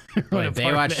 Yeah.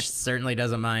 Baywatch certainly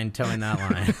doesn't mind towing that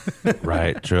line.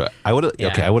 Right. True. I would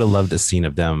have loved a scene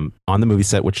of them on the movie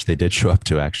set, which they did show up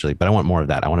to actually, but I want more of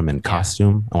that. I want them in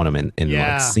costume. I want them in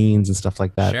like scenes and stuff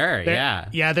like that. Sure.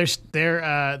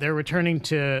 They're returning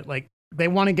to like. They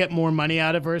want to get more money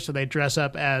out of her, so they dress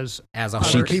up as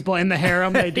other people in the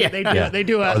harem. They do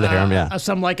the harem, a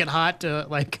Some Like It Hot to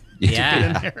like to get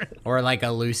in there. Or like a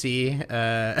Lucy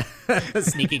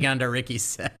sneaking onto Ricky's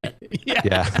set.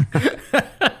 Yeah.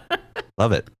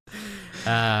 Love it.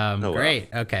 Great.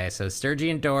 Okay, so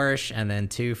Sturgis and Dorsch, and then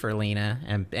 2 for Lena,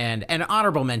 and an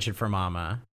honorable mention for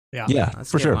Mama. Yeah, let's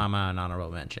for give sure. Mama an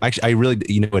honorable mention. Actually, I really,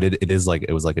 it was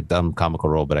like a dumb comical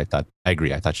role, but I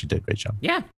agree. I thought she did a great job.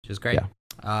 Yeah, she was great.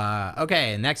 Yeah.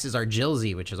 Okay, next is our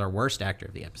Jilzy, which is our worst actor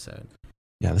of the episode.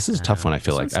 Yeah, this is a tough one. I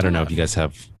feel like I don't know if you guys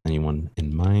have anyone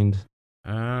in mind.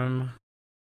 Gosh.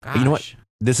 You know what?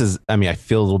 This is. I mean, I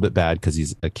feel a little bit bad because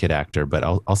he's a kid actor, but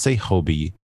I'll say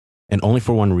Hobie, and only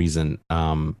for one reason.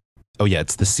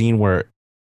 It's the scene where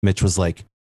Mitch was like,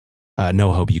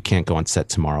 no, Hobie, you can't go on set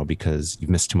tomorrow because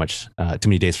you've missed too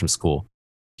many days from school.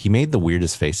 He made the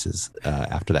weirdest faces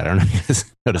after that. I don't know if you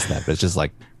guys noticed that, but it's just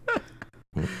like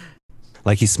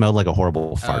he smelled like a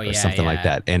horrible fart or something like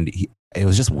that. And it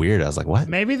was just weird. I was like, what?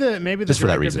 Maybe the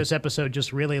director of this episode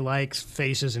just really likes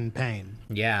faces in pain.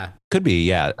 Yeah. Could be,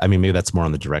 yeah. I mean, maybe that's more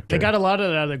on the director. They got a lot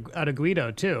of that out of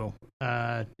Guido, too,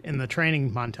 in the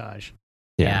training montage.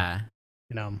 Yeah.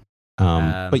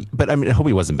 But I mean,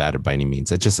 Hobie wasn't bad by any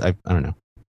means. It just, I don't know.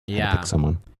 Yeah. Pick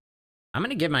someone. I'm going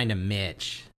to give mine to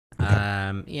Mitch.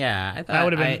 Yeah, I thought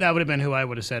that would have been who I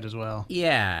would have said as well.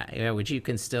 Yeah, which you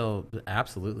can still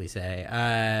absolutely say.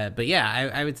 But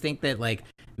yeah, I would think that like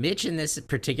Mitch in this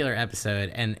particular episode,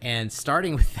 and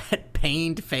starting with that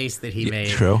pained face that he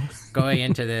made going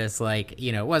into this, like,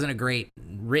 you know, it wasn't a great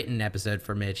written episode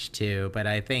for Mitch too, but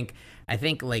I think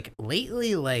like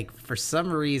lately, like for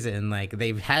some reason, like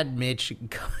they've had Mitch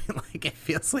going, like it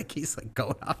feels like he's like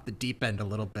going off the deep end a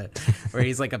little bit, where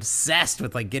he's like obsessed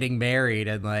with like getting married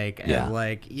and like and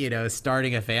like, you know,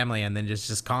 starting a family, and then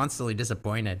just constantly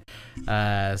disappointed.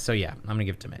 So yeah, I'm gonna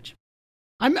give it to Mitch.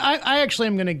 I actually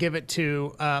am gonna give it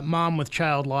to Mom with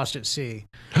Child Lost at Sea.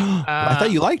 I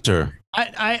thought you liked her.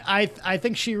 I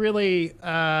think she really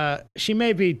she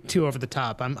may be too over the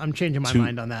top. I'm changing my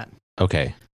mind on that.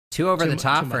 Okay. Too over the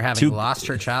top for having lost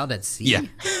her child at sea. Yeah.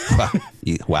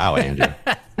 Wow, Andrew.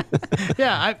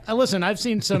 Yeah, I listen. I've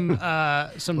seen some.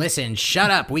 Listen, shut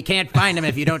up. We can't find him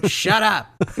if you don't shut up.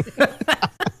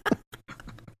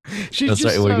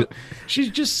 She's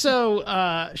just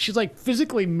so she's like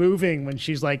physically moving when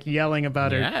she's like yelling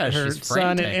about her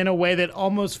son in a way that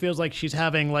almost feels like she's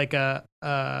having like a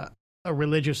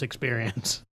religious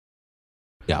experience.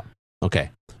 Yeah. Okay.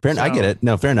 I get it.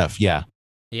 No, fair enough. Yeah.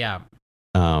 Yeah.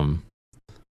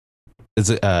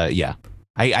 Yeah.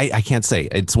 I can't say.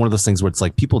 It's one of those things where it's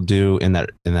like people do in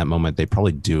that moment, they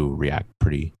probably do react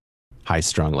pretty high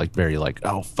strung, like very like,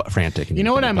 frantic. You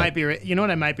know what I might be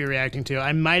reacting to?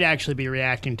 I might actually be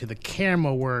reacting to the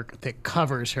camera work that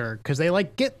covers her, because they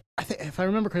like get, if I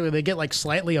remember correctly, they get like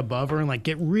slightly above her and like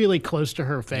get really close to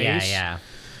her face. Yeah.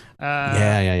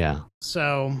 Yeah.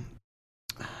 So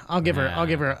I'll give her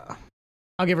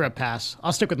a pass.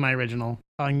 I'll stick with my original.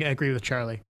 I agree with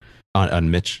Charlie.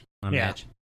 On Mitch. Mitch.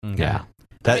 Okay. Yeah.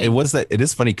 It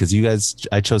is funny because you guys,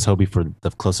 I chose Hobie for the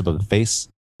close up of the face.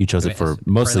 You chose it for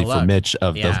mostly for Mitch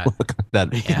of the look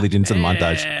that leading to the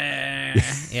montage.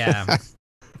 Yeah.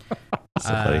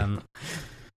 So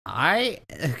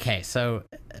funny. So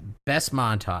best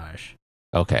montage.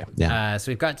 Okay. Yeah.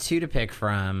 So we've got 2 to pick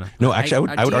from. No,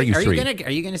 actually, I would argue 3.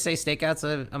 Are you gonna say Stakeout's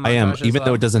a montage? I am, even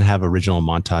though it doesn't have original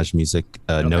montage music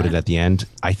noted at the end.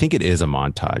 I think it is a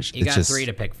montage. You got 3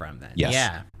 to pick from then. Yes.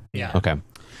 Yeah. Okay.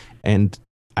 And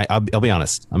I'll be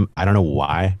honest. I don't know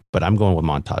why, but I'm going with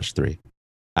montage 3.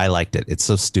 I liked it. It's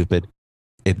so stupid.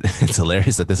 It's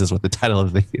hilarious that this is what the title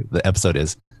of the episode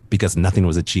is, because nothing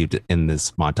was achieved in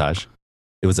this montage.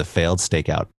 It was a failed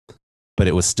stakeout, but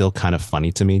it was still kind of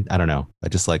funny to me. I don't know. I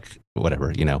just like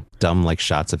whatever, dumb like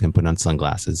shots of him putting on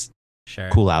sunglasses,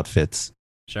 cool outfits,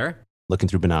 looking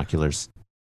through binoculars.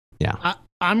 Yeah.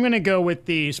 I'm going to go with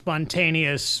the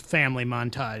spontaneous family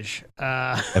montage.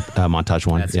 Montage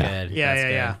 1. That's good.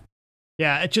 Yeah.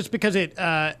 It's just because it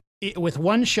with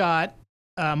one shot,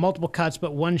 multiple cuts,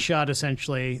 but one shot,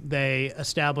 essentially, they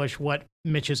establish what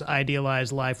Mitch's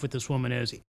idealized life with this woman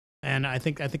is. And I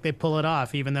think they pull it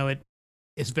off, even though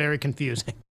it's very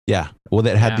confusing. Yeah. Well,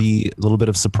 that had the little bit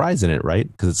of surprise in it,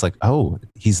 right? Because it's like, oh,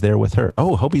 he's there with her.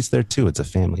 Oh, Hobie's there too. It's a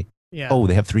family. Yeah. Oh,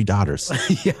 they have 3 daughters.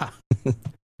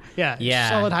 Yeah.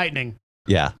 Solid heightening.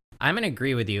 Yeah. I'm going to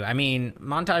agree with you. I mean,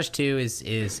 montage 2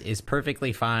 is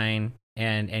perfectly fine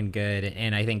and good.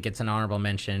 And I think it's an honorable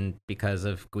mention because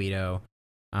of Guido.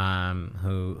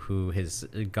 Who has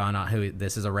gone on? Who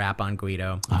this is a wrap on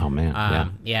Guido? Oh man,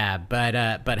 but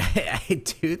I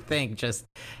do think just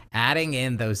adding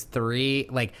in those 3,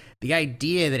 like the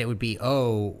idea that it would be,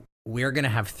 we're gonna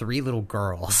have 3 little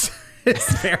girls.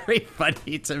 It's very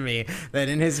funny to me that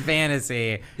in his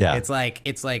fantasy, it's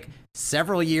like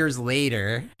several years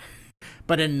later,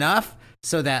 but enough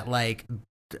so that like.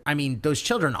 I mean, those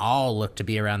children all look to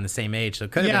be around the same age, so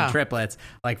it could have been triplets,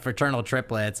 like fraternal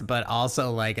triplets, but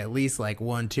also like at least like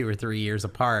 1, 2, or 3 years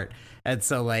apart. And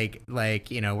so like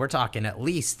we're talking at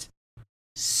least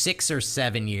 6 or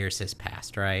 7 years has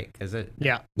passed, right? Because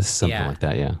something like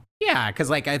that, yeah. Because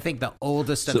like I think the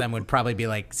oldest of them would probably be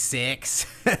like 6.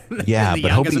 Yeah, the but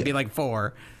youngest would be like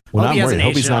 4. Well, I'm worried.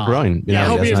 Hobie's not growing.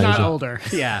 Hobie is not older.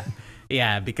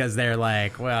 Yeah, because they're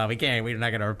like, well, we're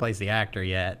not going to replace the actor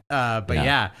yet.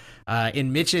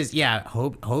 In Mitch's,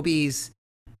 Hobie's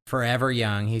forever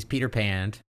young. He's Peter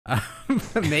Pan.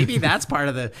 Maybe that's part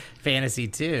of the fantasy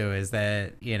too, is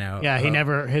that,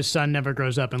 his son never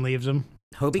grows up and leaves him.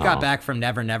 Hobie got back from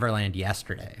Never Neverland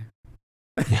yesterday.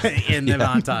 In the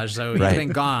montage. So he's been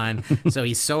gone. So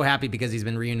he's so happy because he's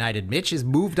been reunited. Mitch has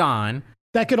moved on.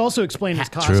 That could also explain his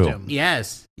costume.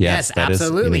 Yes,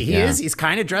 absolutely. He's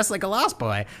kind of dressed like a Lost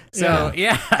Boy. So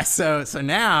so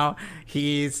now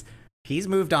he's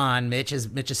moved on. Mitch has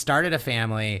started a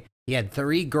family. He had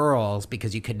 3 girls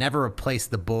because you could never replace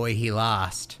the boy he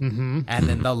lost. Mm-hmm. And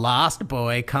then the lost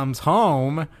boy comes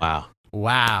home. Wow.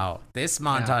 Wow, this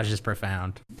montage is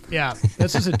profound. Yeah,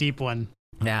 this is a deep one.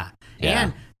 Yeah.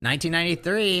 And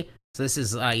 1993. So this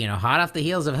is hot off the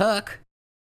heels of Hook.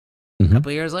 A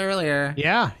couple years earlier.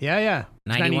 Yeah.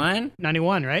 91?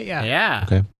 91, right? Yeah. Yeah.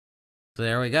 Okay. So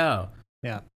there we go.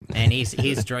 Yeah. And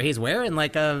he's wearing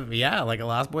like a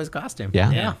Lost Boys costume.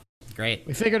 Yeah. Great.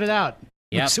 We figured it out.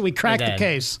 Yep, we cracked the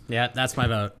case. Yeah, that's my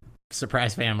vote.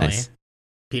 Surprise Family. Nice.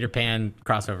 Peter Pan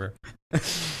crossover.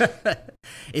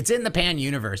 It's in the Pan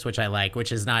universe, which I like,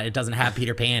 which is not, it doesn't have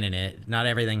Peter Pan in it. Not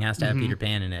everything has to have Peter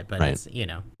Pan in it, but it's,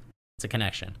 it's a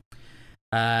connection.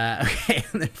 Okay,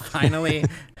 and then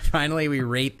finally we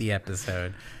rate the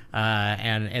episode.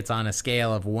 And it's on a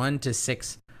scale of 1 to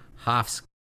 6 Hasselhoffs.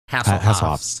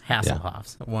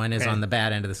 Hasselhoffs. Yeah. 1 is on the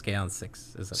bad end of the scale and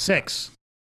 6 is 6.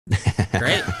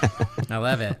 Great. I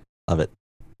love it. Love it.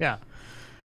 Yeah.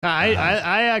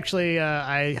 I actually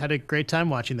I had a great time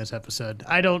watching this episode.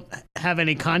 I don't have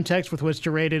any context with which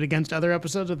to rate it against other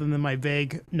episodes other than my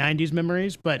vague 90s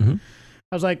memories, but I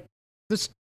was like,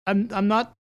 I'm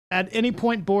not at any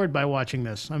point bored by watching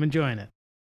this. I'm enjoying it.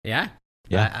 Yeah.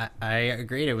 I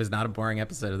agreed. It was not a boring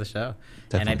episode of the show.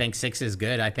 Definitely. And I think 6 is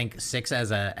good. I think 6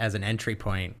 as an entry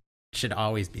point should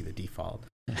always be the default.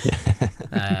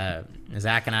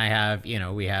 Zach and I have,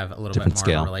 we have a little bit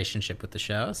more of a relationship with the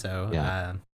show. So,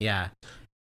 yeah.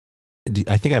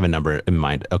 I think I have a number in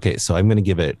mind. Okay, so I'm going to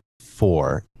give it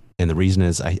 4. And the reason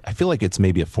is I feel like it's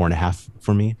maybe a 4.5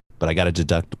 for me, but I got to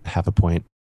deduct half a point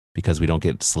because we don't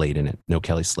get Slade in it. No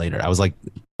Kelly Slater. I was like,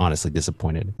 honestly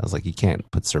disappointed. I was like, you can't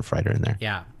put Surfrider in there.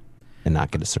 Yeah. And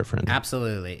not get a surfer in there.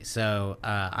 Absolutely. So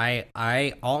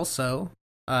I also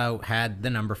had the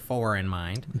number 4 in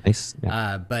mind. Nice.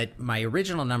 Yeah. But my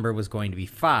original number was going to be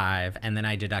 5, and then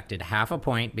I deducted half a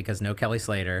point because no Kelly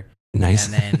Slater. Nice.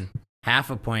 And then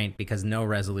half a point because no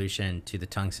resolution to the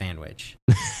tongue sandwich.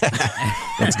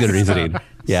 That's good reasoning.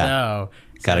 So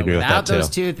gotta agree with that too. Without those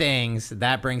two things,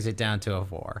 that brings it down to a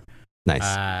 4.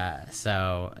 Nice.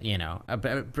 So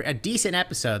a decent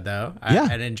episode though.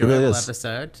 An enjoyable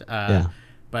episode.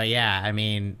 But yeah, I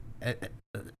mean,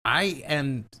 I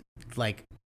am like,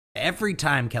 every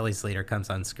time Kelly Slater comes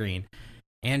on screen,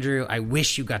 Andrew, I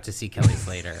wish you got to see Kelly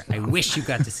Slater. I wish you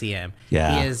got to see him.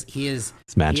 Yeah. He is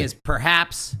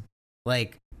perhaps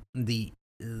like the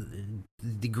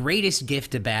greatest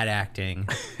gift of bad acting.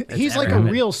 He's like a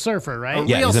real surfer, right?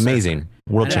 He's amazing.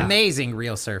 An amazing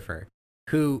real surfer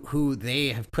who they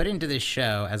have put into this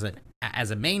show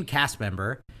as a main cast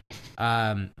member,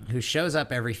 who shows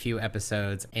up every few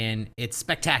episodes, and it's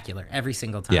spectacular every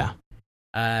single time.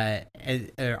 Yeah.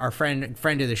 Our friend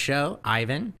of the show,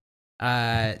 Ivan,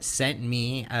 sent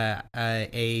me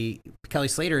a Kelly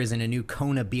Slater is in a new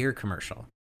Kona beer commercial.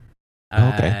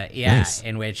 Nice.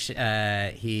 In which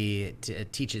he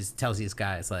tells these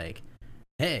guys like,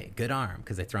 "Hey, good arm,"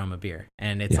 because they throw him a beer,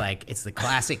 and it's like it's the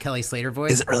classic Kelly Slater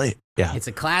voice. Is it really? Yeah, it's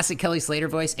a classic Kelly Slater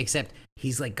voice, except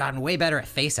he's like gotten way better at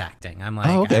face acting. I'm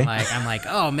like,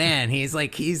 oh man, he's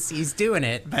doing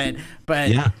it, but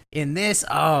in this,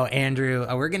 Andrew,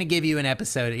 we're gonna give you an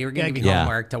episode. You're gonna give you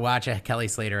homework to watch a Kelly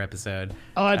Slater episode.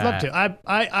 Oh, I'd love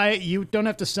to. You don't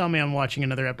have to sell me on watching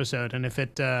another episode, and if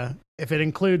it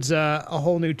includes a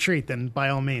whole new treat, then by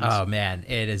all means. Oh man,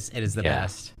 it is the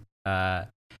best.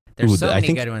 There's so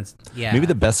many good ones. Yeah. Maybe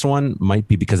the best one might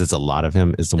be because it's a lot of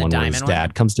him. Is the one where his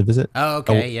dad comes to visit. Oh,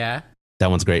 okay, yeah. That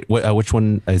one's great. Which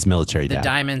one is military dad? The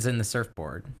diamonds and the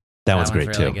surfboard. That one's great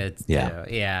really too. Good yeah.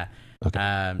 Too. Yeah.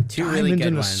 Okay. Two really good ones. Diamonds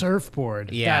and the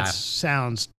surfboard. Yeah. That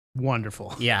sounds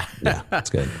wonderful. Yeah. Yeah,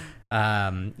 that's good.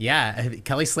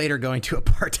 Kelly Slater going to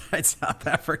apartheid South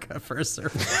Africa for a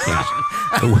surf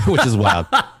which is wild.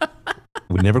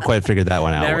 We never quite figured that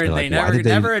one out. They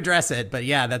never address it, but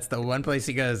yeah, that's the one place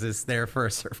he goes is there for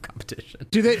a surf competition.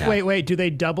 Do they wait? Do they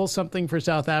double something for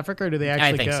South Africa, or do they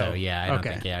actually go? I think so. Yeah, I don't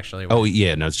think he actually. Went. Oh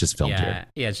yeah, no, it's just filmed here.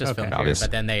 Yeah, it's just filmed here.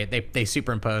 But then they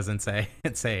superimpose and say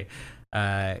Cape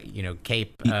Hope.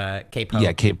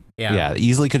 Yeah, Cape. Yeah,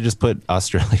 easily could just put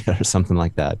Australia or something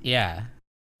like that. Yeah.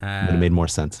 It made more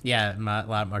sense. Yeah, a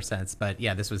lot more sense. But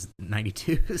yeah, this was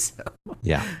 92, so.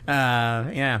 Yeah.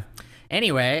 Yeah.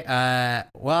 Anyway,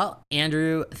 well,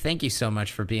 Andrew, thank you so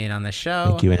much for being on the show.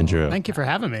 Thank you, Andrew. Thank you for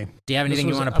having me. Do you have anything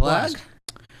you want to plug?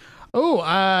 Oh,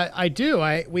 I do.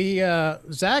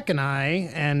 Zach and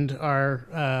I and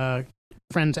our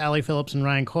friends Allie Phillips and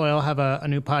Ryan Coyle have a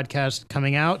new podcast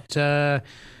coming out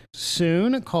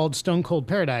soon called Stone Cold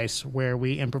Paradise, where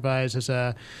we improvise as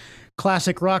a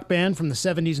classic rock band from the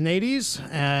 70s and 80s,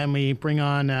 and we bring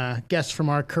on guests from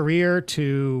our career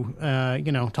to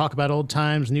talk about old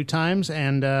times, new times,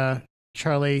 and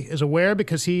Charlie is aware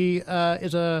because he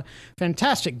is a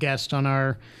fantastic guest on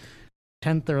our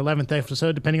 10th or 11th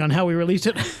episode, depending on how we release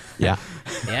it. Yeah.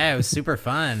 Yeah, it was super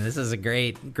fun. This is a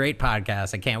great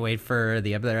podcast. I can't wait for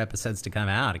the other episodes to come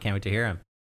out. I can't wait to hear them.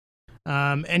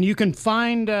 And you can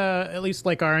find, at least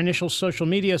like our initial social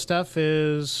media stuff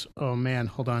is, oh man,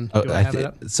 hold on. Do I have it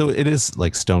up? So it is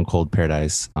like Stone Cold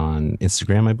Paradise on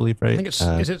Instagram, I believe, right? I think it's,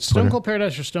 is it Stone Cold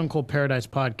Paradise or Stone Cold Paradise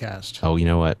Podcast? Oh, you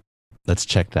know what? Let's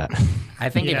check that. I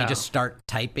think if you just start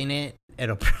typing it,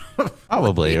 it'll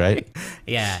probably right.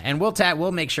 Yeah, and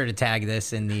we'll make sure to tag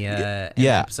this in the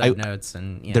episode notes.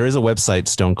 And there is a website,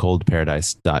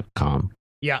 stonecoldparadise.com.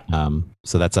 Yeah.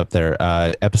 So that's up there.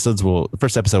 The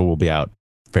first episode will be out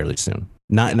fairly soon.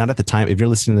 Not at the time. If you're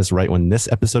listening to this right when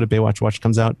this episode of Baywatch Watch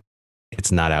comes out,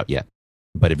 it's not out yet.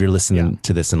 But if you're listening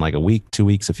to this in like a week, 2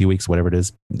 weeks, a few weeks, whatever it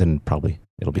is, then probably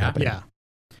it'll be happening.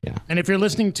 Yeah. And if you're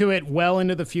listening to it well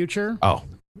into the future,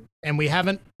 and we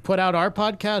haven't put out our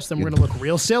podcast, then we're going to look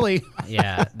real silly.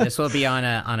 Yeah, this will be on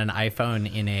an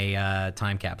iPhone in a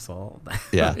time capsule.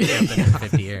 Yeah.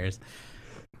 50 years.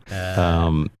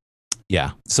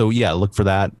 Yeah. So look for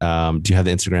that. Do you have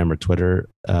the Instagram or Twitter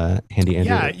handy,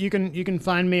 Andrew? Yeah, you can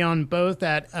find me on both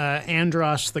at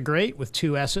Andros the Great with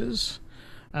 2 S's.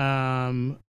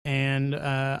 And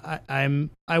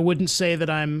I wouldn't say that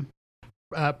I'm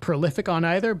prolific on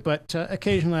either, but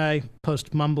occasionally I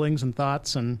post mumblings and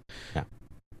thoughts and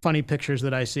funny pictures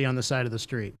that I see on the side of the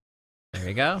street. There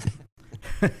you go.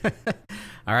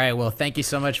 All right. Well, thank you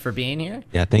so much for being here.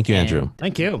 Yeah. Thank you, Andrew.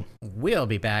 Thank you. We'll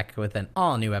be back with an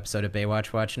all new episode of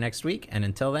Baywatch Watch next week. And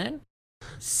until then,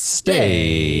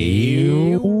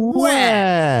 stay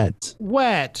wet.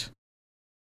 Wet.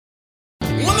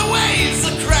 When the waves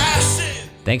are crashing.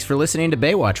 Thanks for listening to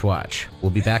Baywatch Watch.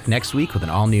 We'll be back next week with an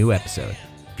all new episode.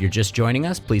 If you're just joining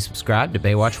us, please subscribe to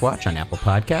Baywatch Watch on Apple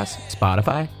Podcasts,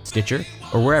 Spotify, Stitcher,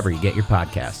 or wherever you get your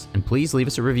podcasts. And please leave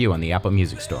us a review on the Apple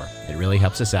Music Store. It really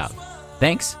helps us out.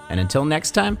 Thanks, and until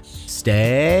next time,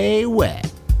 stay wet.